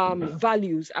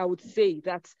values, I would say,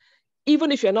 that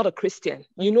even if you're not a Christian,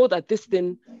 you know that this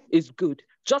thing is good.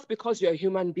 just because you're a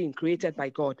human being created by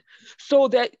God. So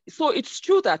it's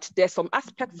true that there's some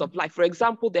aspects of life. For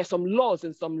example, there's some laws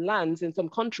in some lands, in some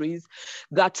countries,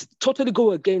 that totally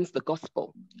go against the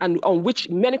gospel, and on which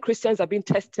many Christians are being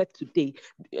tested today.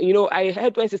 You know, I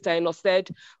heard when Sister Eno said,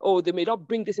 oh, they may not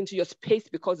bring this into your space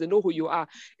because they know who you are.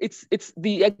 It's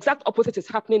the exact opposite is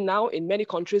happening now in many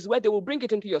countries, where they will bring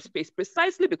it into your space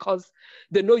precisely because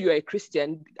they know you're a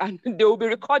Christian, and they will be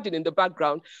recording in the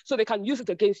background so they can use it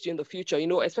against you in the future, you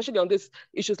know, especially on these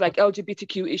issues like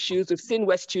LGBTQ issues. We've seen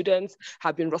where students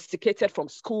have been rusticated from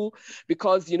school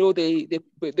because, you know, they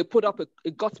put up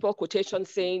a gospel quotation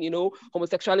saying, you know,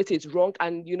 homosexuality is wrong.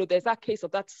 And, you know, there's that case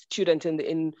of that student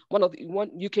in one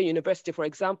UK university, for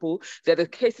example. There are the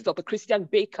cases of the Christian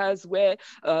bakers where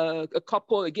a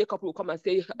gay couple will come and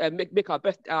say, make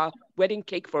our wedding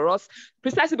cake for us,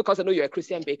 precisely because I know you're a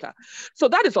Christian baker. So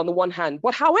that is on the one hand.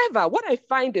 But however, what I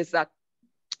find is that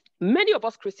many of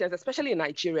us Christians, especially in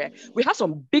Nigeria, we have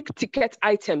some big ticket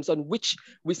items on which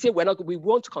we say we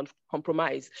won't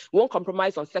compromise. We won't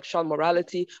compromise on sexual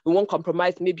morality. We won't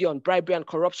compromise maybe on bribery and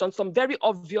corruption, some very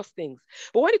obvious things.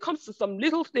 But when it comes to some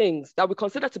little things that we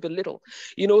consider to be little,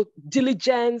 you know,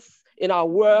 diligence in our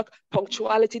work,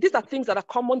 punctuality, these are things that are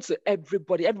common to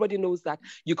everybody. Everybody knows that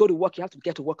you go to work, you have to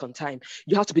get to work on time.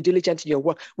 You have to be diligent in your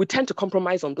work. We tend to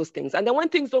compromise on those things. And then when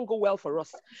things don't go well for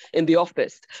us in the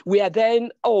office, we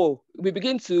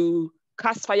begin to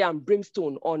cast fire and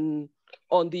brimstone on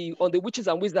the witches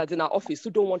and wizards in our office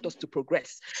who don't want us to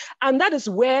progress. And that is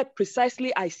where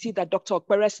precisely I see that Dr.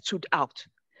 Okpere stood out.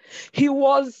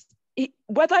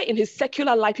 Whether in his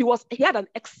secular life, he had an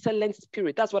excellent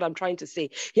spirit. That's what I'm trying to say.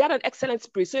 He had an excellent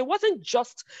spirit. So it wasn't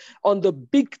just on the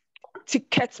big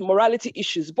ticket morality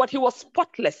issues, but he was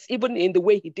spotless even in the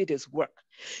way he did his work.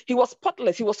 He was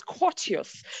spotless. He was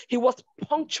courteous. He was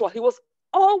punctual. He was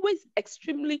always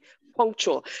extremely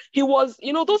punctual. He was,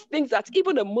 you know, those things that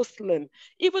even a Muslim,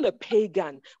 even a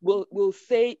pagan will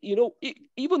say, you know,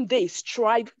 even they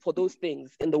strive for those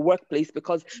things in the workplace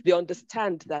because they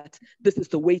understand that this is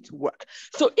the way to work.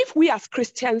 So if we as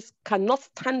Christians cannot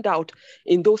stand out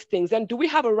in those things, then do we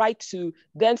have a right to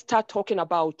then start talking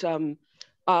about, I'm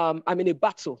in a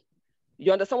battle?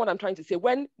 You understand what I'm trying to say?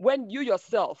 When you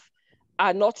yourself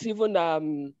are not even,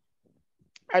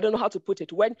 I don't know how to put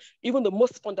it, when even the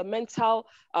most fundamental,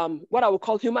 what I would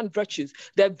call human virtues,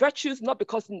 they're virtues not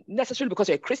necessarily because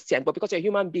you're a Christian, but because you're a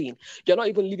human being. You're not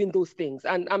even living those things.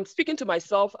 And I'm speaking to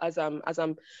myself as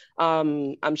I'm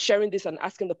sharing this and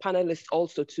asking the panelists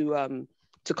also to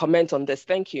comment on this.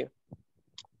 Thank you.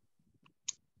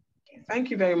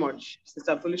 Thank you very much,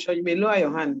 Sister Felicia. You may lower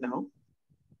your hand now.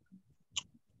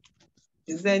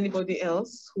 Is there anybody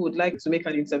else who would like to make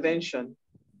an intervention?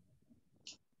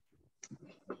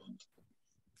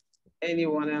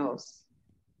 Anyone else?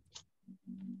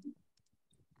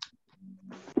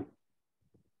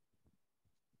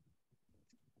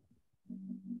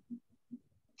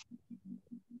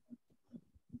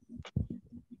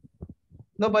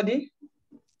 Nobody?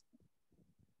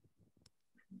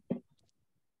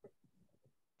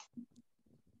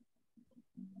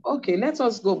 Okay, let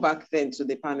us go back then to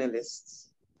the panelists.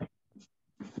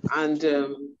 And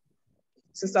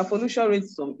Sister Felicia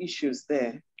raised some issues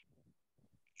there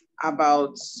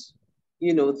about,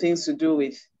 you know, things to do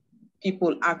with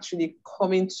people actually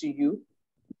coming to you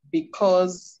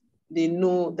because they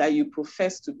know that you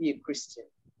profess to be a Christian.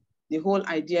 The whole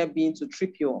idea being to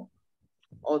trip you up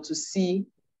or to see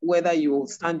whether you will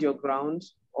stand your ground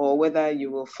or whether you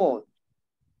will fall.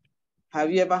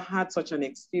 Have you ever had such an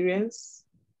experience?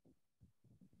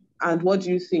 And what do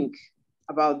you think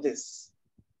about this?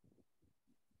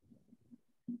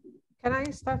 Can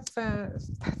I start the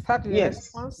yes.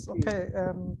 response? Okay.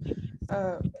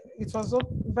 It was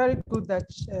very good that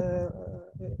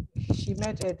she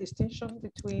made a distinction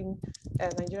between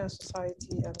Nigerian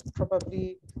society and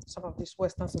probably some of these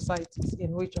Western societies,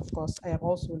 in which, of course, I am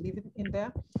also living in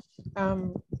there.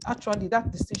 Actually,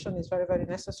 that distinction is very, very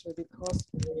necessary because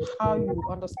how you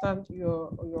understand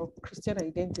your Christian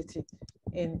identity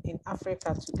in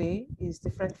Africa today is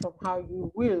different from how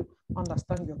you will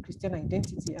understand your Christian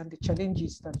identity and the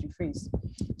challenges that you face.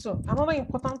 So another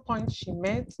important point she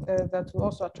made that will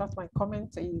also attract my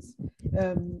comment is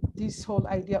this whole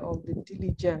idea of the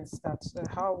diligence, that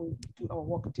how we do our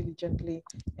work diligently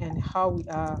and how we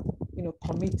are, you know,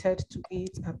 committed to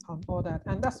it and all that.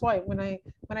 And that's why when I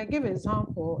give an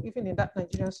example, even in that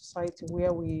Nigerian society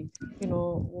where we, you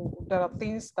know, there are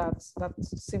things that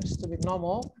seems to be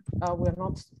normal,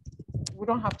 we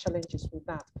don't have challenges with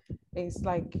that. It's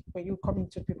like when you come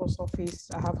into people's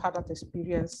office, I have had that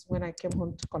experience when I came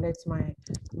home to collect my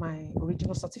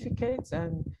original certificates,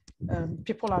 and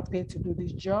people are paid to do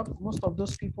this job. Most of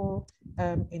those people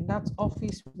in that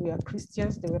office were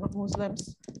Christians. They were not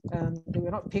Muslims. They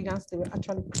were not pagans. They were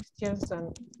actually Christians,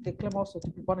 and they claim also to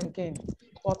be born again.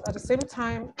 But at the same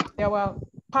time, there were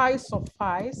piles of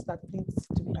files that needs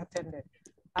to be attended.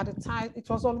 At the time, it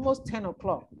was almost 10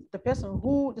 o'clock. The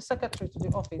secretary to the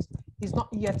office, is not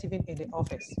yet even in the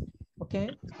office.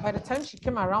 Okay. By the time she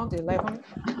came around 11,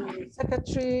 the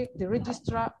secretary, the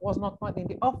registrar was not in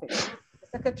the office. The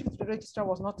secretary to the registrar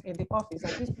was not in the office,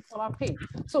 and these people are paid.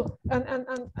 So, and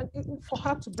for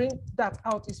her to bring that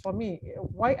out is, for me,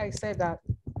 why I say that.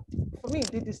 For me,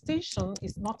 the distinction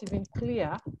is not even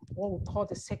clear, what we call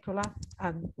the secular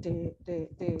and the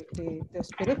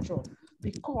spiritual,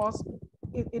 because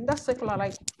in that secular,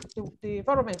 like the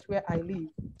environment where I live,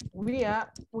 we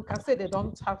can say they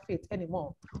don't have faith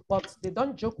anymore, but they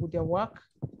don't joke with their work.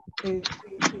 They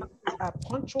are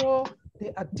punctual,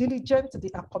 they are diligent, they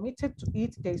are committed to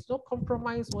it. There is no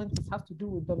compromise when it has to do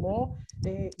with the law.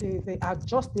 They are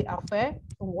just, they are fair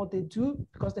in what they do,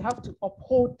 because they have to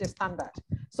uphold the standard.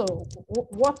 So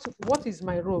what is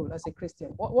my role as a Christian?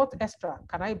 What extra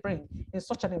can I bring in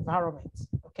such an environment?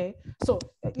 Okay, so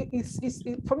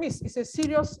for me, it's a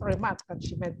serious remark that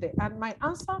she made there. And my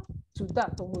answer to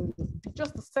that will be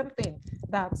just the same thing,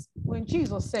 that when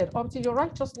Jesus said, until your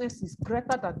righteousness is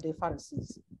greater than the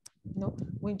Pharisees,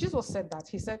 when Jesus said that,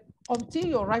 he said, until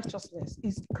your righteousness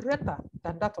is greater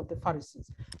than that of the Pharisees.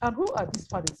 And who are these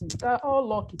Pharisees? They're all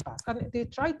law keepers, and they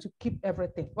try to keep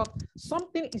everything, but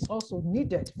something is also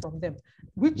needed from them,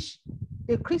 which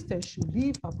a Christian should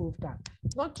live above that.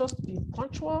 Not just be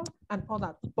punctual and all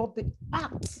that, but the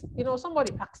act.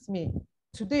 Somebody asked me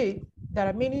today, there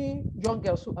are many young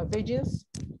girls who are virgins,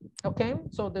 okay?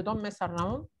 So they don't mess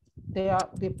around.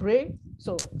 They pray.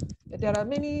 So there are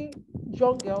many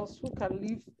young girls who can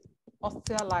live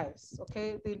austere lives,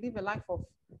 okay? They live a life of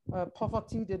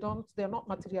poverty. They're not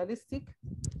materialistic.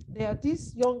 There are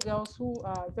these young girls who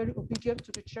are very obedient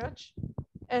to the church,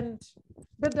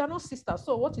 but they're not sisters.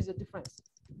 So what is the difference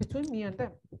between me and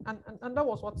them? And that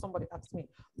was what somebody asked me.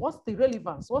 What's the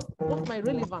relevance? What's my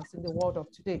relevance in the world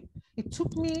of today? It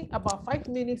took me about 5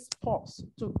 minutes pause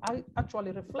to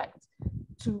actually reflect,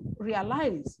 to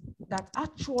realize that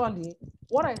actually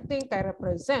what I think I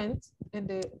represent in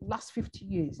the last 50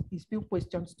 years is being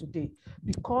questioned today,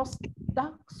 because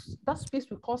that space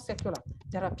we call secular,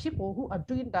 there are people who are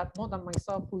doing that more than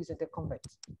myself, who is in the convent.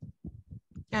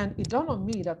 And it dawned on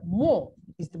me that more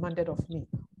is demanded of me,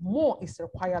 more is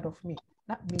required of me.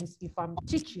 That means if I'm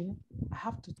teaching, I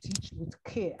have to teach with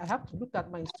care. I have to look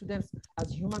at my students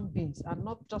as human beings and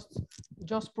not just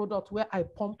product where I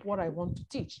pump what I want to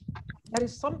teach. There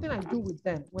is something I do with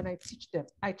them when I teach them.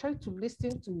 I try to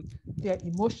listen to their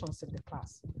emotions in the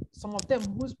class. Some of them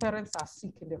whose parents are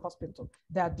sick in the hospital,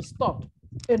 they are disturbed.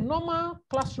 A normal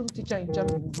classroom teacher in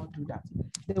Germany will not do that.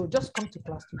 They will just come to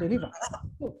class to deliver.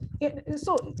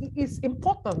 So it's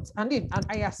important, and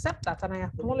I accept that, and I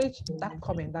acknowledge that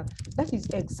comment, that is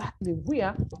exactly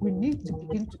where we need to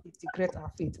begin to integrate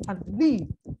our faith and live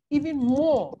even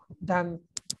more than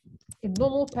a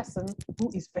normal person who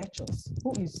is virtuous,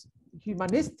 who is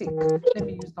humanistic. Let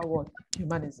me use that word,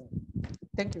 humanism.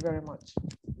 Thank you very much.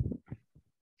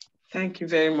 Thank you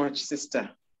very much, sister.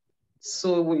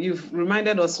 So you've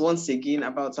reminded us once again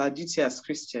about our duty as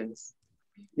Christians,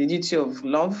 the duty of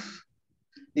love,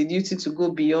 the duty to go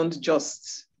beyond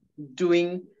just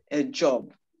doing a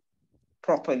job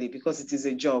properly, because it is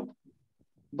a job,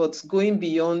 but going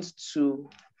beyond to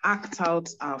act out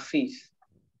our faith,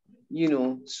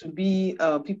 to be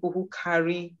people who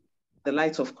carry the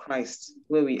light of Christ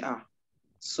where we are.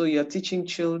 So you're teaching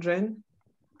children,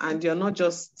 and you're not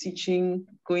just teaching,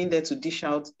 going there to dish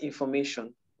out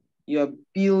information. You're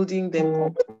building them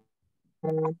up,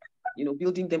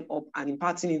 building them up and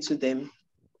imparting into them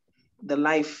the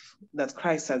life that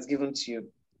Christ has given to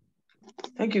you.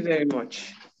 Thank you very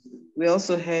much. We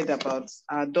also heard about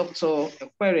our Dr.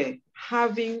 Okpere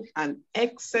having an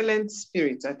excellent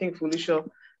spirit. I think Felicia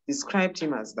described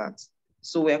him as that.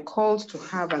 So we're called to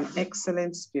have an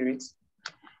excellent spirit,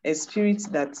 a spirit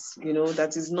that,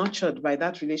 that is nurtured by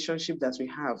that relationship that we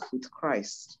have with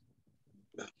Christ.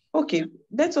 Okay,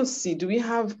 let us see. Do we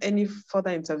have any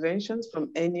further interventions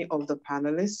from any of the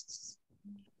panelists?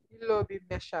 Ilobi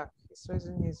Meshach is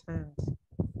raising his hand.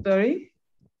 Sorry?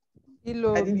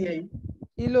 Ilobi. I didn't hear you.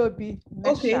 Ilobi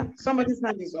Meshach. Okay, somebody's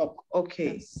hand is up.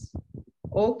 Okay. Yes.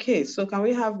 Okay, so can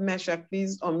we have Meshach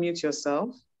please unmute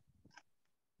yourself?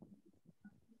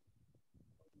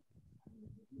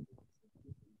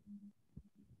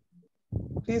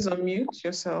 Please unmute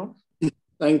yourself.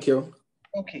 Thank you.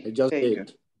 Okay, I just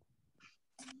did.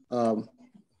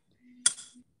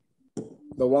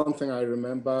 the one thing I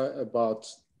remember about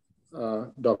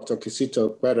Dr. Kisito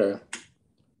Okpere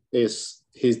is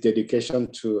his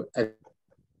dedication to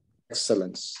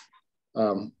excellence.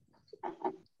 I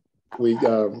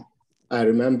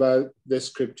remember the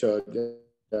scripture,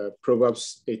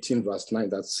 Proverbs 18 verse 9,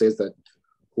 that says that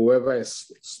whoever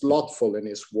is slothful in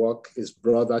his work is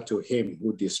brother to him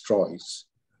who destroys.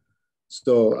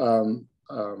 So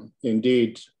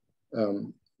indeed,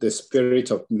 the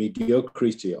spirit of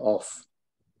mediocrity, of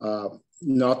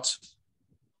not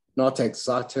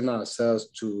exerting ourselves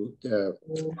to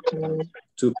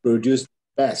produce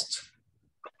best,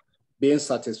 being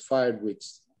satisfied with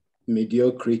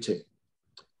mediocrity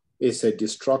is a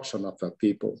destruction of a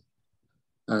people.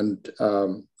 And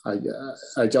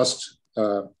it just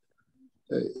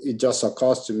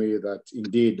occurs to me that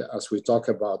indeed, as we talk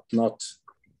about not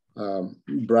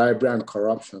bribery and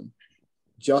corruption,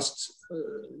 just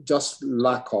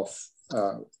lack of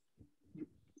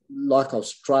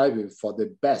striving for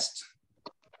the best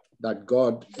that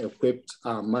God equipped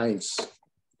our minds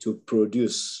to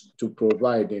produce, to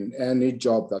provide in any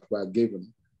job that we're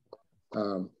given.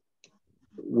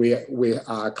 We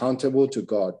are accountable to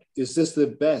God. Is this the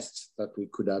best that we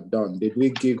could have done? Did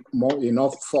we give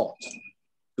enough thought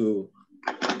to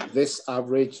this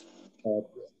average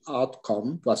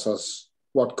outcome versus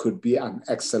what could be an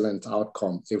excellent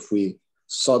outcome if we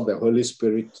sought the Holy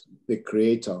Spirit, the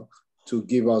Creator, to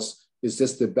give us, is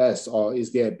this the best or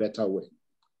is there a better way?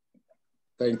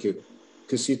 Thank you.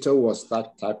 Kisito was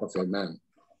that type of a man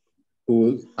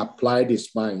who applied his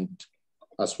mind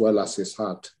as well as his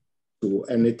heart to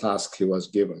any task he was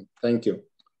given. Thank you.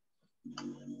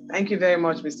 Thank you very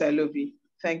much, Mr. Elobi.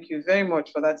 Thank you very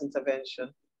much for that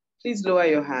intervention. Please lower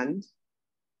your hand.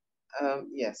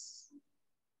 Yes.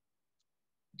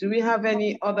 Do we have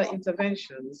any other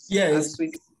interventions? Yes. As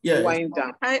we yes. wind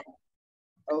down.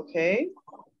 Okay.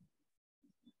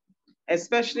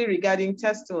 Especially regarding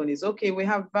testimonies. Okay, we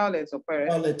have Violet Okpere.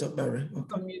 Violet Okpere.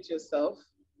 Okay. Unmute yourself.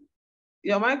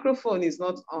 Your microphone is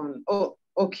not on. Oh,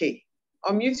 okay.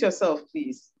 Unmute yourself,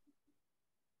 please.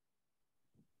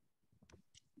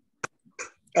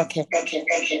 Okay.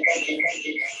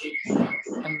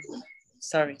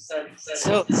 Sorry. So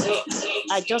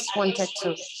I just wanted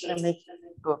to, let me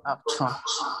go up front.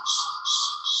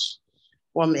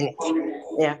 1 minute.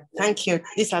 Yeah, thank you.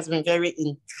 This has been very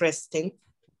interesting.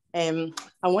 I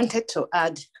wanted to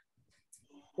add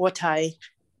what I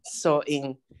saw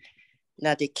in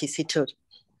Nadi Kisito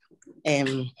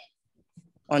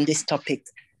on this topic.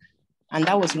 And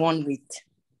that was one with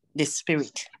the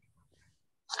Spirit.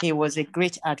 He was a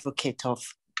great advocate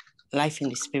of Life in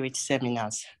the Spirit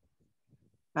seminars.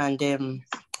 And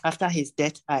after his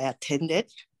death, I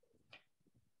attended.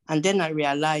 And then I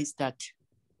realized that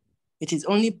it is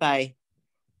only by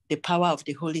the power of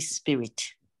the Holy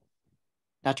Spirit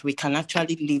that we can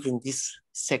actually live in this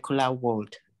secular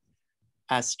world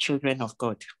as children of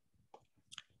God.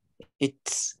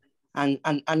 And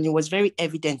it was very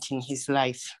evident in his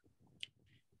life,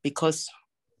 because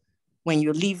when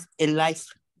you live a life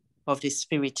of the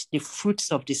Spirit, the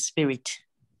fruits of the Spirit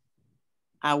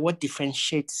are what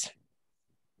differentiates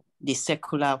the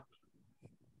secular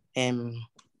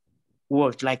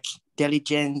world, like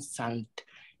diligence and,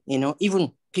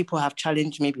 even people have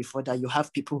challenged me before that you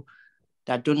have people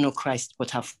that don't know Christ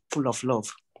but are full of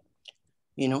love,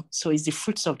 So it's the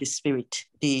fruits of the Spirit,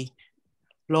 the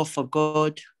love for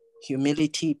God,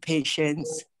 humility,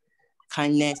 patience,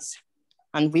 kindness.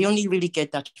 And we only really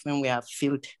get that when we are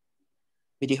filled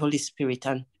with the Holy Spirit.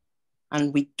 And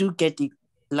we do get the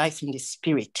life in the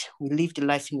Spirit. We live the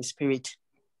life in the Spirit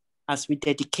as we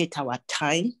dedicate our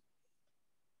time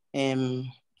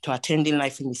to attending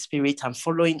Life in the Spirit and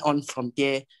following on from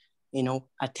there,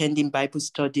 attending Bible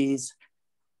studies,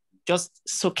 just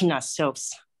soaking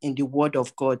ourselves in the Word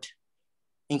of God,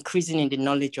 increasing in the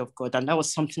knowledge of God. And that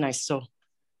was something I saw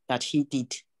that he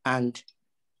did. And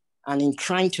in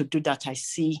trying to do that, I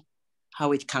see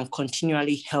how it can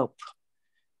continually help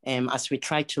as we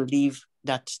try to live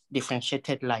that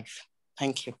differentiated life.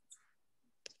 Thank you.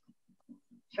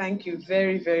 Thank you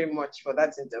very, very much for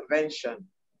that intervention.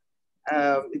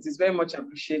 It is very much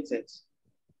appreciated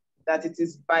that it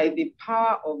is by the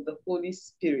power of the Holy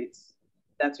Spirit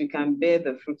that we can bear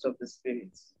the fruits of the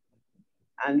Spirit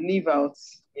and live out,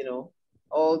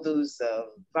 all those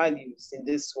values in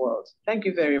this world. Thank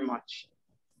you very much.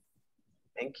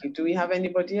 Thank you. Do we have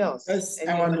anybody else? Yes,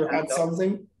 I want to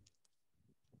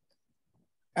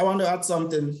add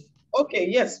something. Okay,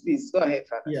 yes, please. Go ahead,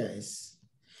 Father. Yes.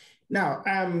 Now,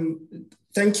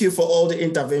 thank you for all the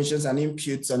interventions and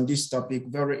inputs on this topic.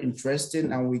 Very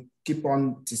interesting, and we keep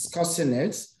on discussing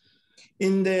it.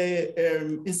 In the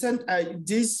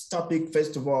this topic,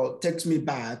 first of all, takes me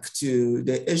back to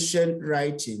the ancient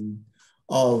writing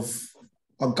of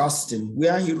Augustine,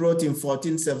 where he wrote in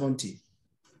 1470.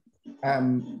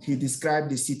 He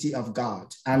described the city of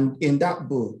God. And in that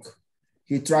book,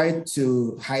 he tried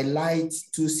to highlight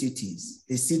two cities,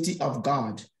 the city of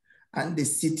God and the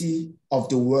city of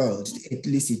the world, the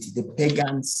earthly city, the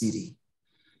pagan city.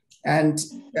 And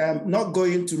not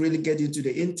going to really get into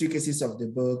the intricacies of the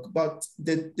book, but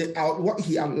what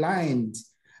he outlined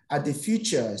are the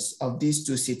features of these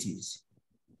two cities.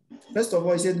 First of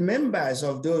all, he said members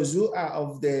of those who are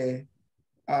of the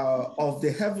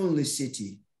heavenly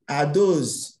city are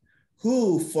those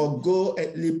who forego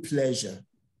earthly pleasure,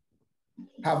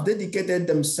 have dedicated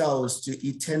themselves to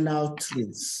eternal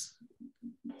truth.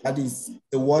 That is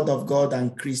the word of God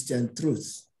and Christian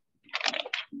truth.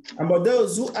 And but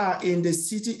those who are in the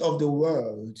city of the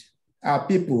world are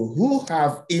people who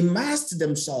have immersed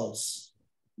themselves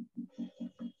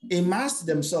in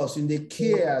the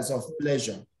cares of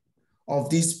pleasure of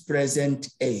this present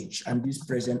age and this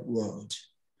present world.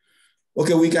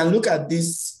 Okay, we can look at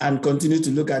this and continue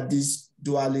to look at this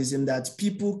dualism that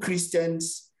people,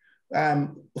 Christians,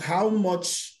 how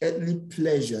much earthly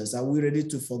pleasures are we ready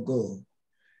to forgo?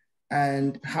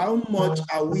 And how much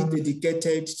are we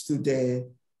dedicated to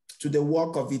the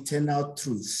work of eternal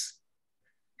truth?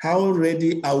 How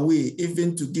ready are we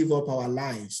even to give up our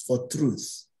lives for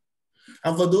truth?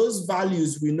 And for those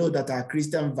values we know that are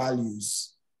Christian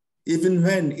values, even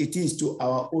when it is to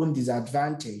our own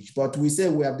disadvantage, but we say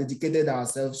we have dedicated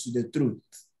ourselves to the truth.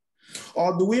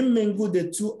 Or do we mingle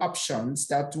the two options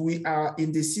that we are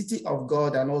in the city of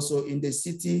God and also in the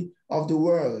city of the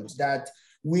world, that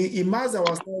we immerse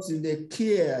ourselves in the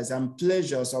cares and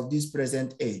pleasures of this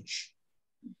present age?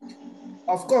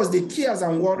 Of course, the cares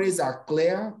and worries are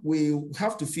clear. We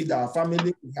have to feed our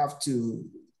family, we have to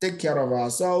take care of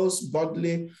ourselves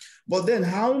bodily, but then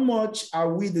how much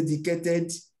are we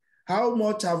dedicated? How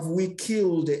much have we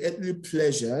killed the earthly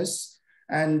pleasures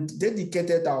and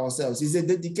dedicated ourselves? It's a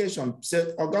dedication.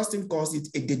 So Augustine calls it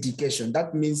a dedication.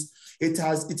 That means it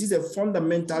is a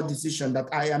fundamental decision that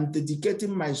I am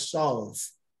dedicating myself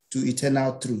to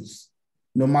eternal truth,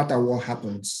 no matter what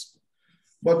happens.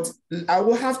 But I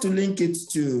will have to link it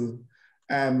to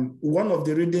one of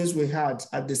the readings we had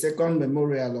at the second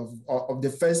memorial of the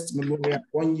first memorial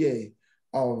 1 year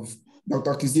of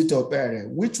Dr. Kisito Okpere,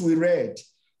 which we read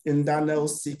in Daniel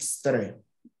 6:3.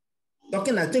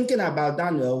 Thinking about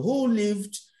Daniel, who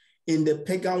lived in the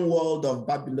pagan world of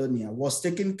Babylonia, was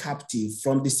taken captive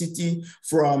from the city,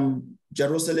 from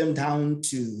Jerusalem down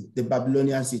to the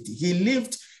Babylonian city. He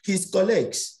lived, his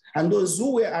colleagues and those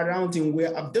who were around him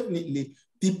were definitely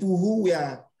people who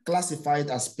were classified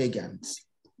as pagans.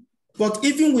 But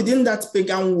even within that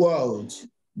pagan world,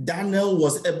 Daniel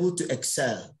was able to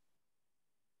excel.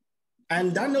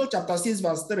 And Daniel chapter 6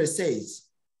 verse 3 says,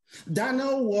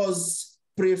 Daniel was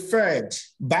preferred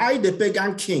by the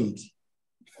pagan king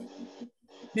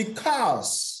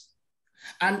because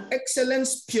an excellent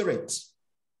spirit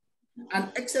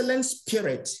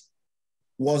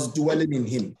was dwelling in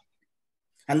him.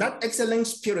 And that excellent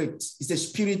spirit is the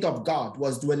Spirit of God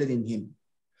was dwelling in him.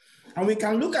 And we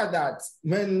can look at that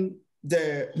when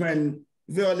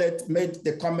Violet made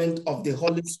the comment of the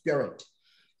Holy Spirit.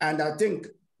 And I think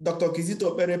Dr.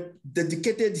 Kisito Okpere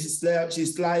dedicated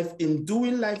his life in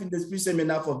doing life in the Spirit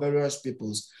seminar for various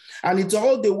peoples. And it's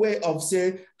all the way of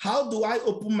saying, how do I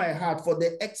open my heart for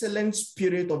the excellent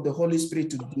spirit of the Holy Spirit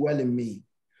to dwell in me?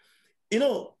 You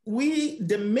know,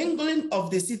 the mingling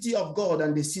of the city of God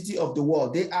and the city of the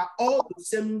world, they are all the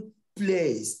same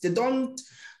place. They don't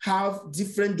have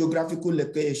different geographical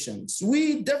locations.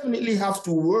 We definitely have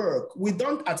to work. We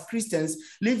don't, as Christians,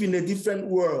 live in a different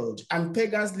world, and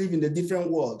pagans live in a different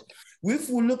world. If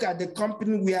we look at the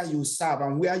company where you serve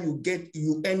and where you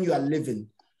earn your living,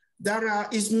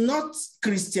 is not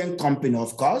Christian company,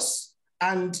 of course.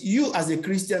 And you as a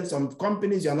Christian, some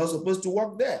companies, you're not supposed to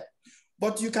work there.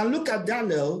 But you can look at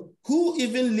Daniel, who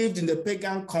even lived in the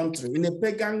pagan country, in a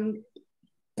pagan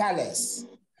palace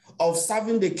of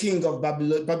serving the king of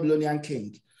Babylonian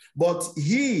king. But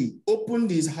he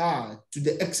opened his heart to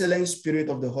the excellent spirit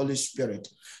of the Holy Spirit.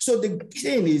 So the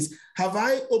thing is, have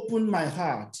I opened my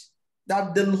heart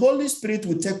that the Holy Spirit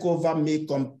will take over me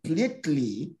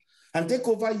completely and take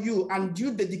over you, and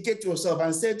you dedicate yourself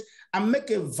and said, and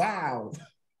make a vow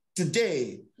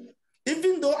today,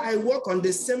 even though I work on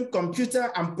the same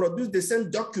computer and produce the same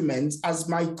documents as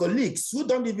my colleagues who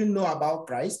don't even know about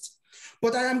Christ,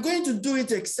 but I am going to do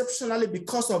it exceptionally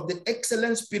because of the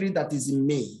excellent spirit that is in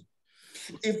me.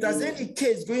 if there's any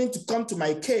case going to come to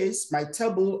my case, my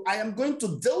table, I am going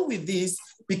to deal with this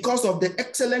because of the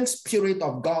excellent spirit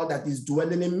of God that is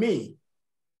dwelling in me.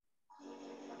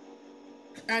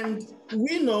 And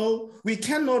we know we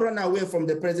cannot run away from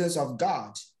the presence of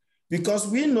God, because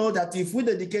we know that if we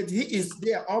dedicate, he is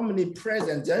there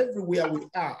omnipresent everywhere we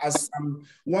are, as Psalm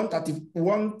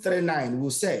 139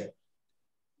 will say.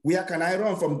 Where can I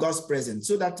run from God's presence?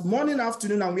 So that morning,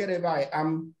 afternoon, and wherever I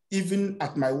am, even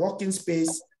at my working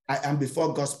space, I am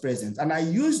before God's presence. And I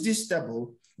use this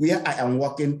table where I am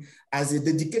working as a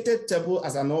dedicated table,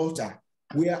 as an altar,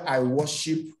 where I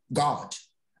worship God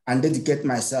and dedicate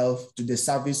myself to the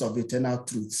service of eternal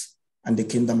truth and the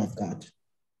kingdom of God.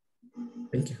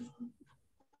 Thank you.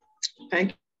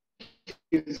 Thank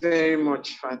you very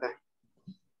much, Father.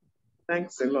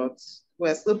 Thanks a lot.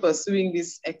 We're still pursuing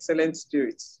this excellent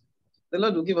spirit. The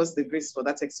Lord will give us the grace for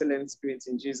that excellent spirit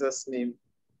in Jesus' name.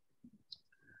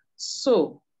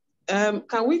 So,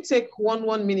 can we take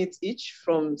 1 minute each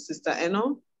from Sister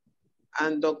Eno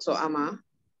and Dr. Ama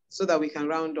so that we can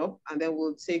round up, and then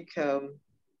we'll take a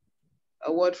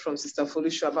word from Sister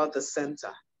Folisha about the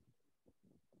center.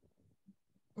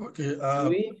 Okay.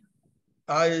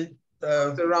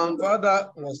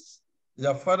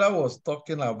 Father was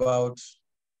talking about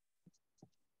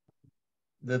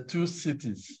the two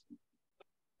cities.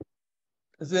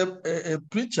 A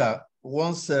preacher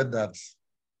once said that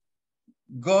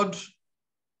God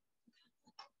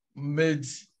made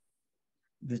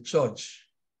the church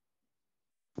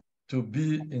to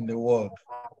be in the world,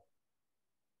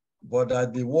 but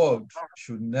that the world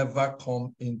should never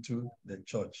come into the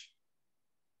church,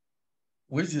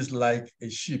 which is like a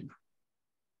ship.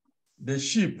 The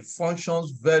ship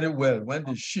functions very well when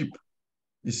the ship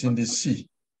is in the sea.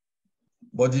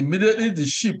 But immediately the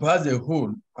ship has a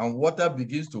hole and water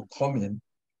begins to come in,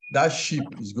 that ship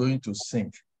is going to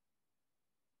sink.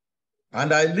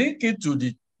 And I link it to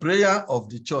the prayer of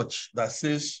the church that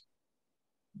says,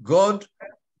 God,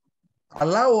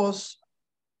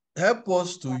 help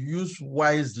us to use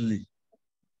wisely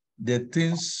the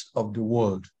things of the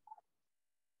world,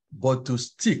 but to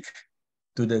stick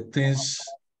to the things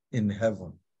in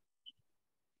heaven.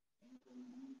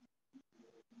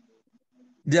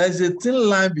 There is a thin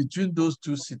line between those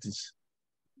two cities.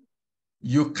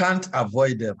 You can't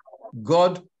avoid them.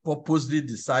 God purposely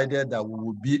decided that we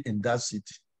will be in that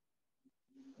city.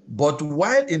 But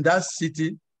while in that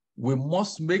city, we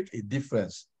must make a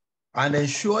difference and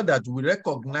ensure that we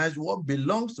recognize what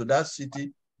belongs to that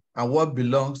city and what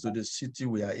belongs to the city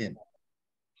we are in.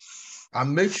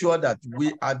 And make sure that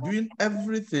we are doing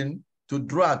everything to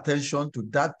draw attention to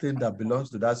that thing that belongs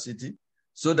to that city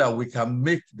so that we can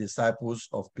make disciples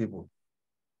of people.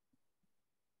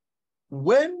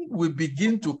 When we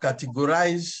begin to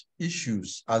categorize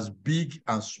issues as big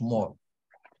and small,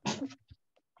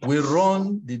 we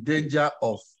run the danger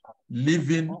of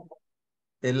living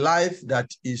a life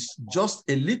that is just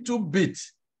a little bit,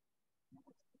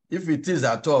 if it is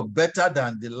at all, better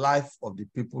than the life of the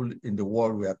people in the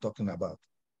world we are talking about.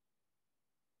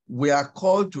 We are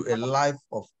called to a life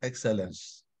of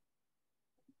excellence.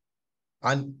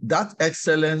 And that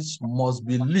excellence must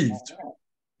be lived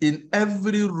in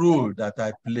every role that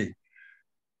I play.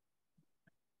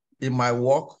 In my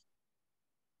work,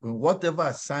 in whatever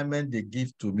assignment they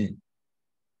give to me,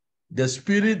 the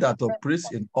spirit that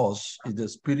operates in us is the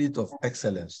spirit of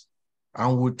excellence,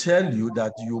 and will tell you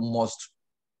that you must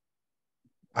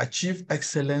achieve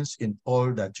excellence in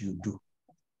all that you do.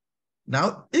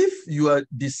 Now, if you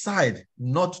decide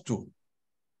not to,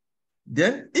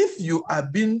 then if you are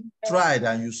being tried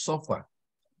and you suffer,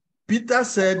 Peter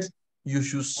said you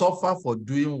should suffer for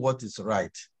doing what is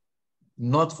right,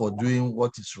 not for doing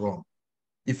what is wrong.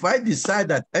 If I decide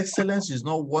that excellence is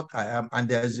not what I am and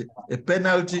there is a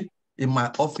penalty in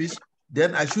my office,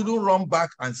 then I shouldn't run back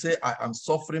and say I am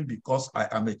suffering because I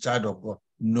am a child of God.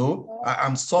 No, I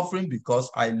am suffering because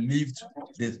I lived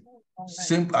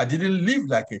I didn't live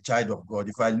like a child of God.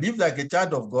 If I live like a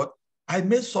child of God, I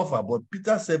may suffer, but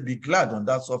Peter said, be glad on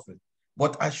that suffering.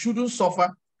 But I shouldn't suffer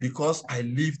because I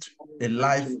lived a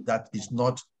life that is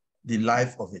not the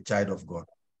life of a child of God.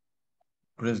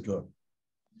 Praise God.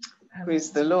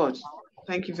 Praise the Lord.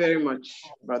 Thank you very much,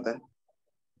 brother.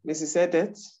 Mrs.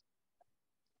 Edet.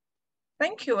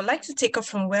 Thank you. I'd like to take up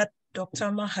from where Dr.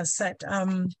 Ama has said.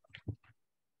 And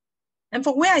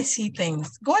from where I see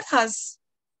things, God has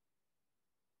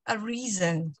a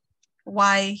reason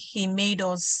why he made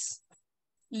us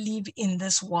live in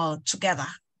this world together.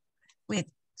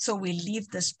 So we live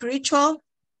the spiritual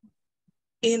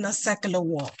in a secular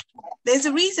world. There's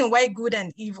a reason why good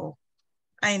and evil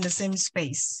are in the same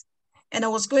space. And I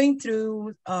was going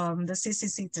through the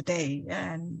CCC today,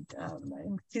 and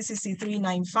CCC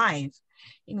 395,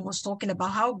 it was talking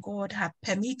about how God had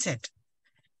permitted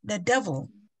the devil,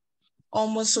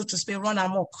 almost so to speak, run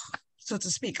amok, so to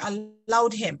speak,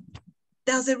 allowed him.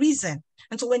 There's a reason.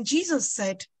 And so when Jesus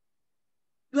said,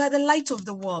 you are the light of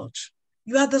the world,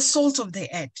 you are the salt of the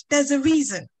earth, there's a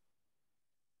reason.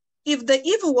 If the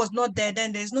evil was not there,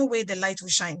 then there's no way the light will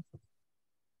shine.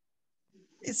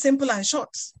 It's simple and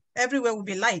short. Everywhere will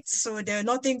be light. So there's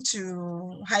nothing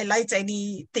to highlight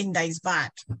anything that is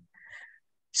bad.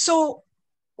 So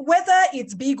whether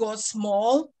it's big or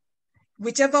small,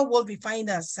 whichever world we find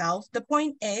ourselves, the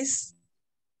point is,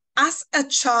 as a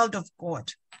child of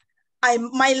God,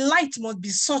 my light must be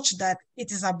such that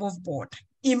it is above board.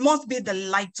 It must be the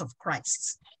light of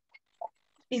Christ.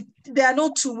 There are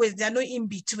no two ways, there are no in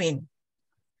between.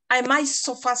 I might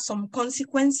suffer some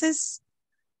consequences,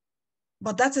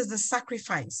 but that is the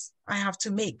sacrifice I have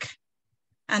to make.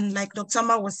 And like Dr.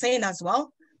 Ma was saying as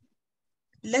well,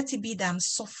 let it be that I'm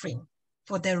suffering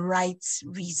for the right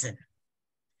reason.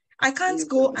 I can't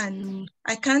go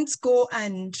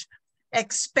and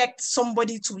expect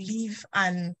somebody to live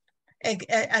an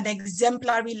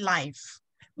exemplary life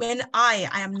when I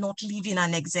am not living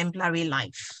an exemplary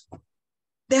life.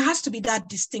 There has to be that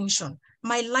distinction.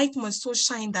 My light must so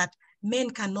shine that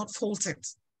men cannot fault it.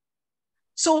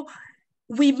 So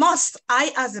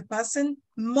I as a person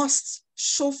must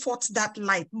show forth that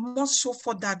light, must show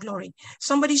forth that glory.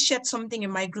 Somebody shared something in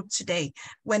my group today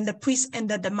when the priest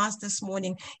ended the mass this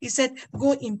morning. He said,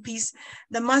 go in peace.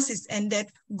 The mass is ended.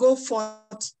 Go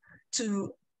forth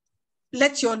to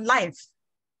let your life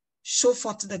show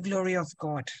forth the glory of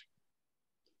God.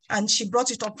 And she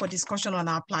brought it up for discussion on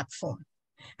our platform.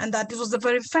 And that this was the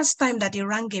very first time that it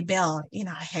rang a bell in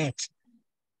her head.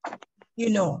 You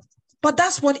know, but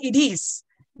that's what it is.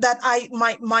 That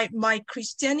my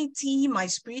Christianity, my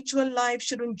spiritual life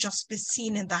shouldn't just be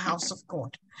seen in the house of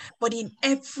God, but in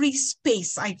every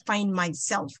space I find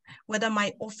myself, whether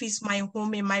my office, my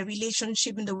home, in my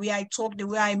relationship, in the way I talk, the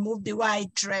way I move, the way I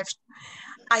dress,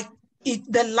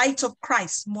 the light of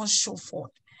Christ must show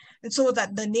forth, and so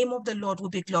that the name of the Lord will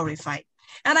be glorified.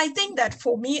 And I think that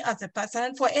for me as a person,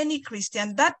 and for any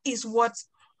Christian, that is what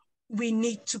we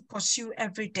need to pursue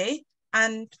every day.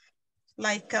 And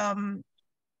like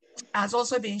has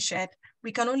also been shared,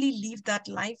 we can only live that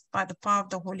life by the power of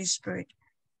the Holy Spirit.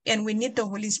 And we need the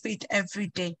Holy Spirit every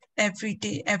day, every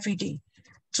day, every day,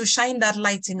 to shine that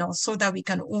light in us so that we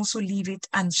can also live it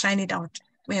and shine it out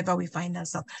wherever we find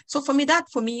ourselves. So for me, that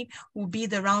will be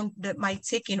my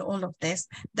take in all of this,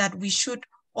 that we should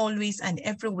always and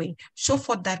every way show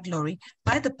forth that glory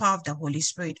by the power of the Holy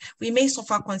Spirit. We may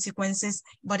suffer consequences,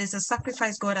 but it's a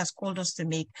sacrifice God has called us to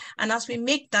make. And as we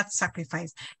make that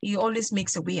sacrifice, He always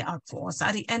makes a way out for us.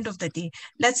 At the end of the day,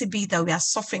 let it be that we are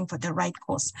suffering for the right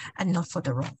cause and not for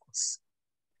the wrong cause.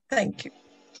 Thank you.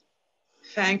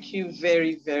 Thank you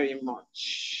very, very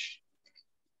much.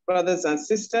 Brothers and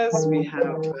sisters, we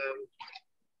have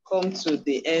come to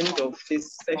the end of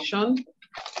this session,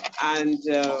 and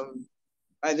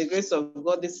by the grace of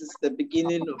God, this is the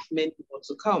beginning of many more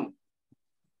to come.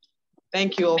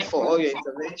 Thank you all for all your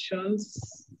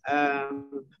interventions.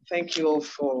 Thank you all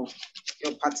for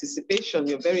your participation,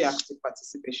 your very active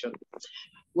participation.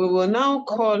 We will now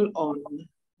call on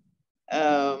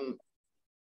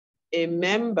a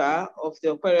member of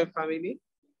the Okpere family.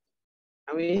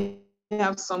 And we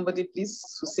have somebody, please,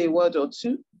 to say a word or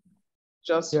two,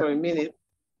 just for a minute.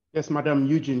 Yes, Madam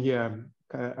Eugene here.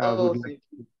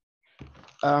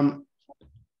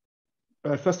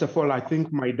 First of all, I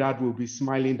think my dad will be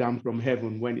smiling down from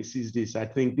heaven when he sees this. I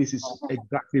think this is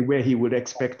exactly where he would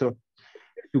expect us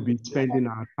to be spending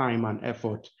our time and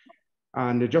effort.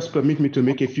 And just permit me to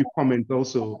make a few comments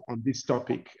also on this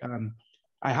topic.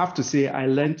 I have to say I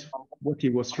learned what he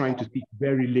was trying to teach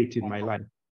very late in my life.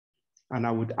 And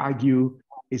I would argue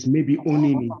it's maybe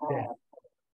only in his death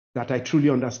that I truly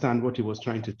understand what he was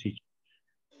trying to teach.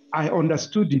 I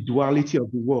understood the duality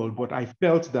of the world, but I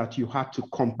felt that you had to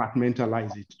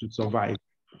compartmentalize it to survive.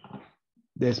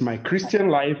 There's my Christian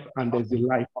life and there's the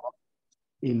life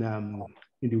in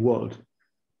the world.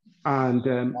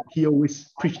 And he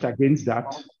always preached against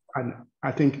that. And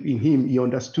I think in him, he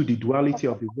understood the duality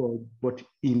of the world, but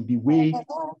in the way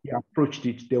he approached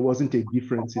it, there wasn't a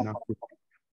difference in approach.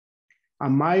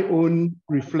 And my own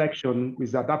reflection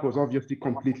is that that was obviously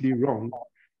completely wrong.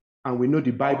 And we know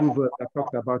the Bible verse that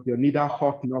talks about you're neither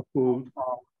hot nor cold,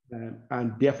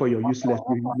 and therefore you're useless.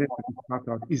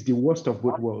 Is the worst of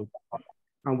both worlds.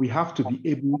 And we have to be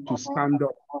able to stand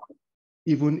up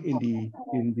even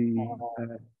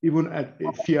even at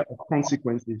fear of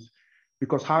consequences,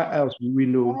 because how else will we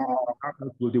know, how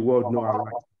else will the world know our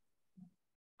life?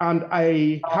 And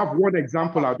I have one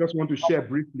example I just want to share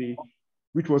briefly,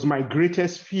 which was my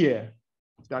greatest fear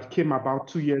that came about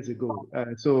 2 years ago.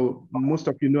 So most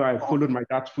of you know I followed my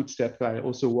dad's footsteps. I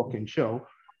also work in Shell.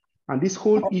 And this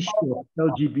whole issue of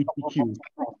LGBTQ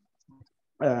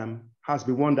has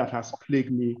been one that has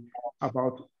plagued me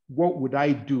about what would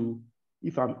I do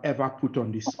if I'm ever put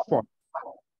on the spot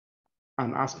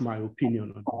and ask my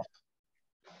opinion on this.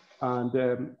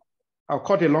 And I'll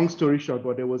cut a long story short,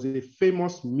 but there was a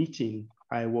famous meeting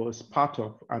I was part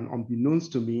of, and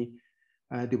unbeknownst to me,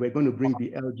 they were going to bring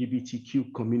the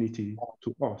LGBTQ community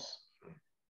to us.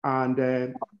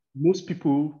 And most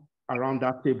people around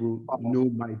that table know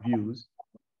my views.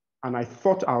 And I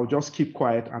thought I'll just keep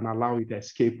quiet and allow it to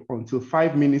escape until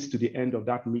 5 minutes to the end of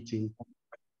that meeting,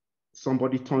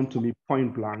 somebody turned to me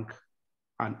point blank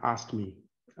and asked me.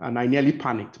 And I nearly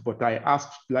panicked, but I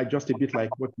asked, like just a bit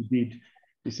like what you did,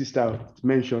 the sister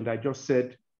mentioned. I just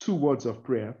said 2 words of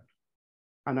prayer.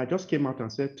 And I just came out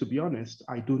and said, to be honest,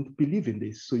 I don't believe in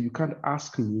this. So you can't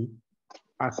ask me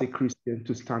as a Christian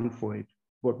to stand for it.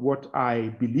 But what I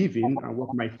believe in and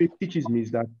what my faith teaches me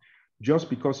is that just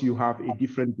because you have a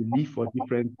different belief or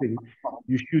different thing,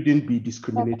 you shouldn't be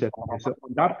discriminated against. So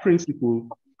that principle,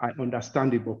 I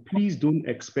understand it, but please don't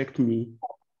expect me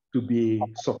to be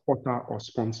a supporter or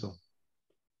sponsor.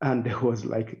 And there was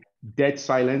like dead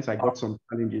silence. I got some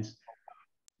challenges.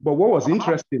 But what was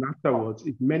interesting afterwards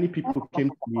is many people came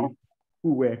to me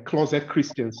who were closet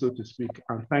Christians, so to speak,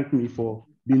 and thanked me for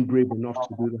being brave enough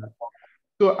to do that.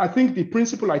 So I think the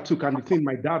principle I took and the thing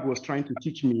my dad was trying to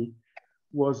teach me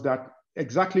was that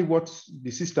exactly what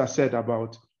the sister said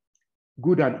about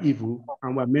good and evil,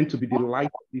 and we're meant to be the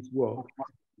light of this world,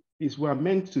 is we're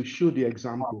meant to show the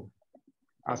example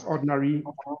as ordinary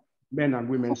men and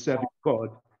women serving God,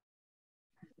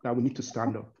 that we need to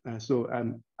stand up. So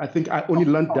I think I only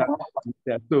learned that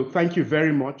there. So thank you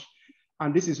very much.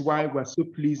 And this is why we're so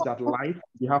pleased that live, on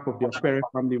behalf of the Okpere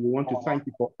family, we want to thank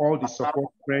you for all the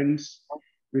support, friends,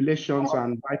 relations,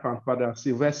 and wife and father,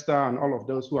 Sylvester, and all of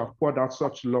those who have poured out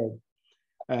such love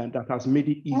that has made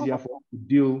it easier for us to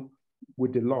deal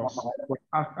with the loss. But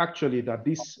actually that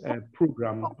this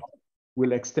program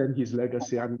will extend his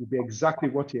legacy and will be exactly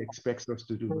what he expects us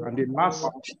to do. And the last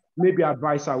maybe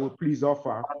advice I will please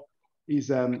offer is,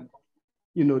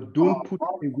 you know, don't put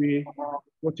away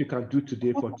what you can do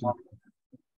today for tomorrow.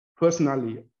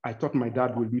 Personally, I thought my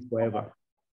dad would live forever.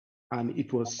 And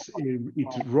it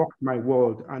rocked my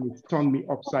world and it turned me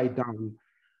upside down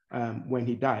when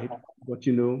he died. But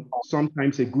you know,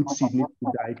 sometimes a good seed needs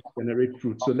to die to generate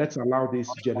fruit. So let's allow this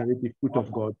generate the fruit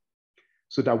of God,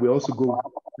 so that we also go,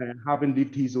 having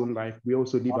lived his own life, we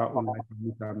also live our own life and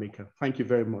meet our maker. Thank you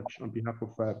very much on behalf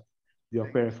of the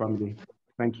Okpere family.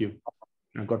 Thank you,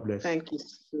 and God bless. Thank you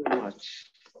so much.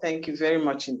 Thank you very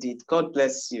much indeed. God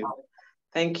bless you.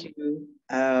 Thank you.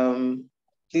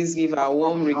 Please give our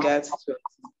warm regards to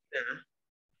Sister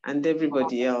and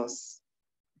everybody else.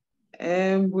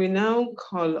 We now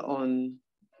call on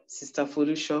Sister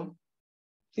Folusho.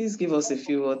 Please give us a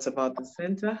few words about the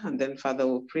center, and then Father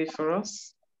will pray for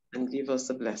us and give us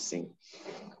a blessing.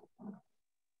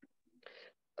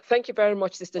 Thank you very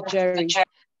much, Sister Jerry.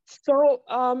 So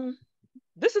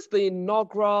this is the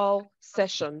inaugural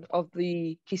session of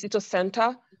the Kisito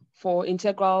Center for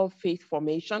Integral Faith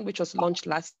Formation, which was launched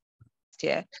last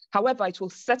year. However, it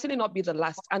will certainly not be the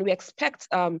last, and we expect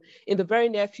in the very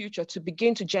near future to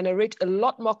begin to generate a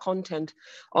lot more content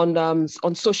on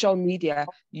social media,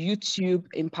 YouTube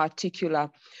in particular.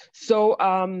 So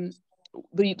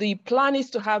the plan is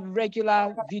to have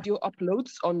regular video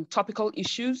uploads on topical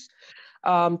issues.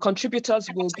 Contributors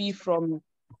will be from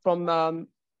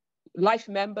life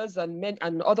members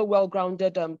and other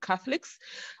well-grounded Catholics.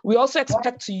 We also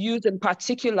expect to use in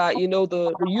particular, you know,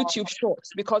 the YouTube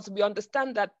shorts, because we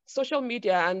understand that social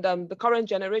media and the current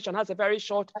generation has a very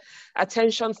short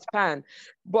attention span.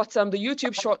 But the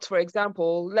YouTube shorts, for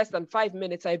example, less than 5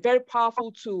 minutes, are a very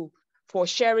powerful tool for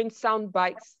sharing sound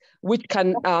bites, which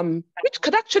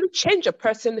could actually change a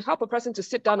person, help a person to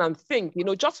sit down and think. You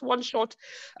know, just one short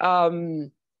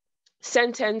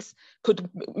sentence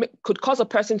could cause a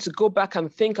person to go back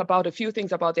and think about a few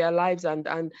things about their lives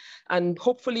and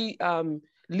hopefully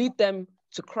lead them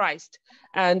to Christ.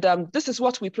 And this is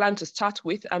what we plan to start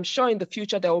with. I'm sure in the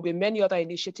future there will be many other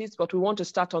initiatives, but we want to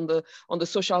start on the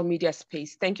social media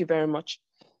space. Thank you very much.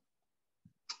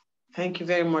 Thank you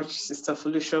very much, Sister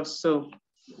Folusho. So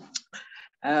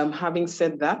having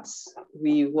said that,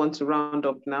 we want to round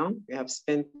up now. We have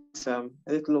spent a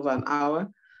little over an hour.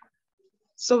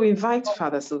 So we invite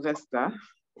Father Sylvester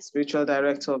spiritual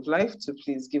director of life, to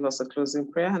please give us a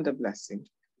closing prayer and a blessing.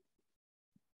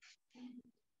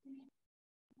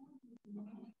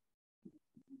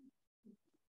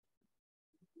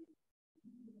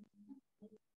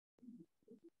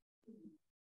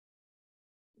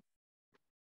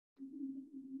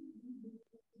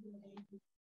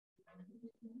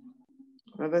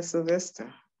 Brother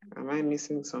Sylvester, am I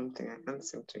missing something? I can't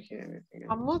seem to hear anything.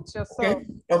 Unmute yourself.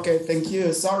 Okay, thank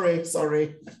you.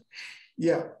 Sorry.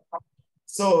 Yeah.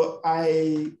 So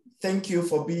I thank you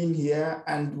for being here,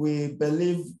 and we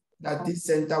believe that this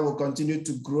center will continue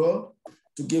to grow,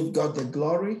 to give God the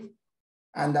glory.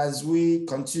 And as we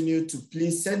continue to,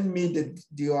 please send me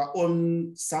your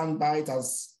own soundbite,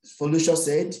 as Felicia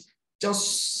said,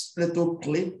 just little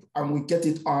clip, and we get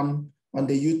it on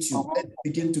the YouTube. Let's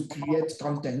begin to create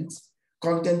content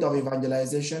of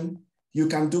evangelization. You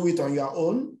can do it on your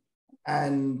own,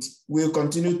 and we'll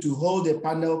continue to hold the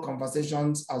panel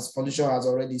conversations, as Felicia has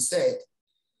already said,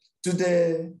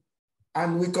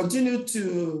 and we continue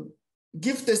to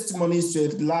give testimonies to a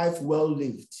life well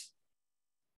lived.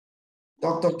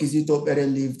 Dr. Kisito Okpere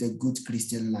lived a good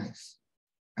Christian life,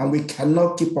 and we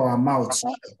cannot keep our mouths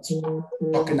shut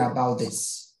talking about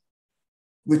this.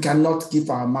 We cannot keep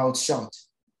our mouth shut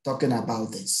talking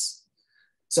about this.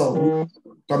 So we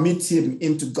commit him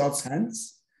into God's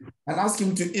hands and ask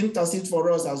him to intercede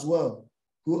for us as well,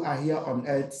 who are here on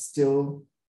earth still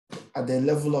at the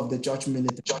level of the church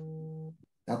military,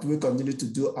 that we continue to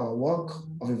do our work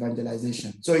of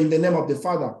evangelization. So in the name of the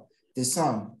Father, the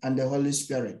Son, and the Holy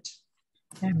Spirit.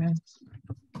 Amen.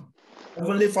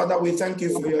 Heavenly Father, we thank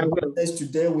you for your goodness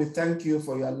today. We thank you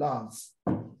for your love.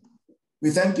 We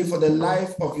thank you for the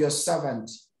life of your servant,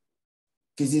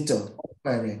 Kisito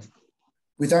Okpere.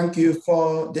 We thank you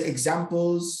for the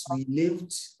examples he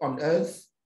lived on earth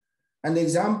and the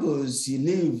examples he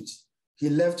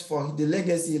left for the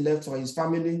legacy he left for his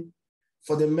family,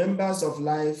 for the members of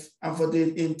life, and for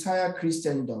the entire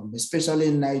Christendom, especially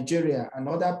in Nigeria and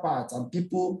other parts, and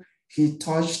people he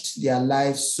touched their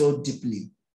lives so deeply.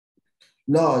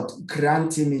 Lord,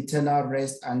 grant him eternal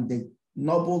rest and the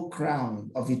noble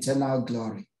crown of eternal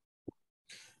glory.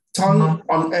 Turn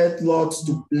on earth, Lord,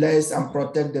 to bless and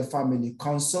protect the family.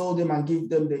 Console them and give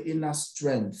them the inner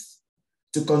strength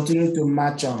to continue to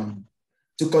march on,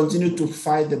 to continue to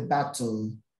fight the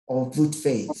battle of good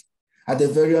faith at the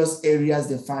various areas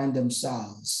they find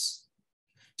themselves.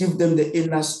 Give them the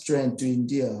inner strength to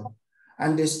endure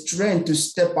and the strength to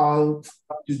step out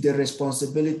to the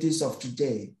responsibilities of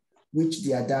today, which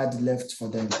their dad left for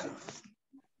them.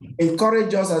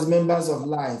 Encourage us as members of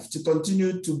life to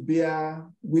continue to bear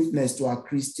witness to our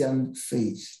Christian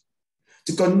faith,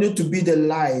 to continue to be the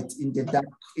light in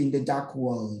the dark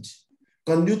world,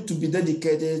 continue to be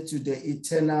dedicated to the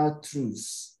eternal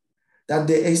truth, that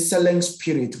the excellent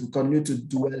spirit will continue to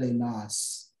dwell in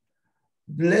us.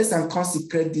 Bless and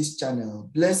consecrate this channel.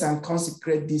 Bless and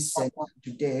consecrate this center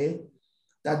today,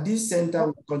 that this center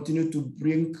will continue to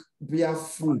bear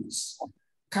fruits,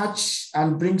 catch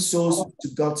and bring souls to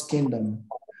God's kingdom,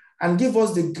 and give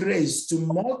us the grace to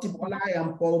multiply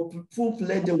and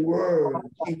populate the world,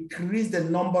 increase the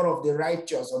number of the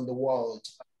righteous on the world,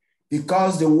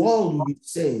 because the world will be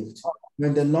saved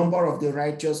when the number of the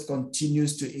righteous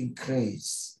continues to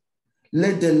increase.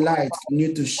 Let the light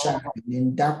continue to shine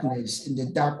in darkness, in the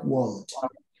dark world.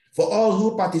 For all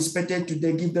who participated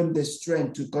today, give them the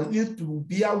strength to continue to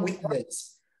bear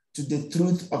witness to the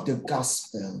truth of the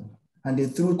gospel and the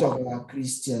truth of our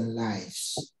Christian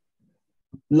lives.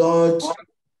 Lord,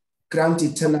 grant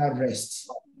eternal rest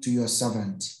to your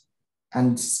servant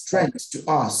and strength to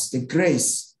us, the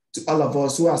grace to all of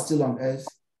us who are still on earth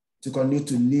to continue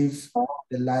to live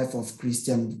the life of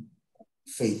Christian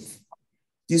faith.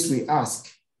 This we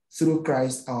ask through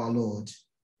Christ our Lord.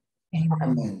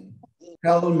 Amen.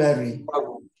 Hail Mary,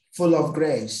 full of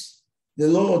grace, the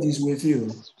Lord is with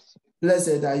you.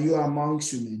 Blessed are you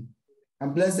amongst women,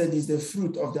 and blessed is the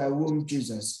fruit of thy womb,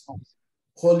 Jesus.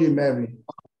 Holy Mary,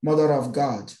 Mother of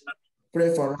God,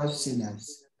 pray for us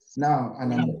sinners, now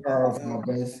and at the hour of our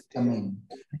death. Amen.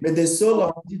 May the soul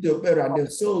of Kisito Okpere and the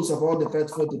souls of all the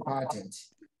faithful departed,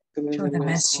 through the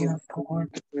mercy of God,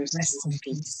 rest in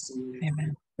peace.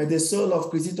 Amen. May the soul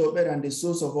of Kisito Okpere and the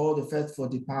souls of all the faithful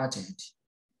departed,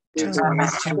 through the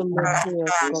mercy of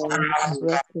God,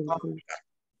 rest in peace.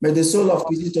 May the soul of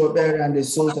Kisito Okpere and the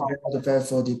souls of all the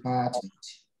faithful departed,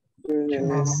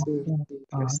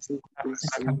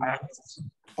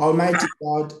 Almighty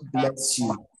God bless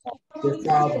you, the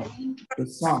Father, the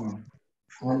Son,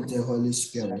 and the Holy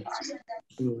Spirit.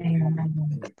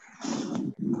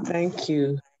 Thank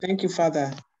you. Thank you,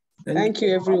 Father. Thank you,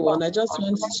 everyone. I just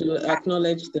want to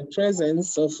acknowledge the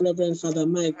presence of Reverend Father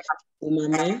Mike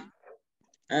Umame.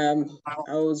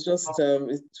 I was just,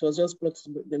 it was just brought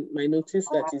to my notice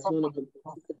that he's one of the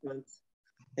participants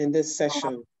in this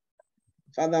session.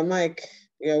 Father Mike,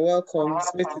 you're welcome.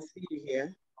 It's great to see you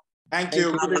here. Thank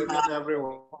you. Good evening,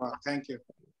 everyone. Thank you.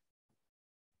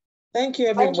 Thank you,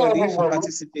 everybody, for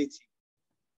participating.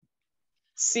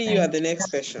 See you at the next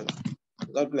session.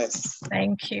 God bless.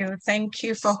 Thank you. Thank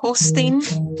you for hosting.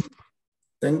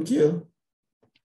 Thank you.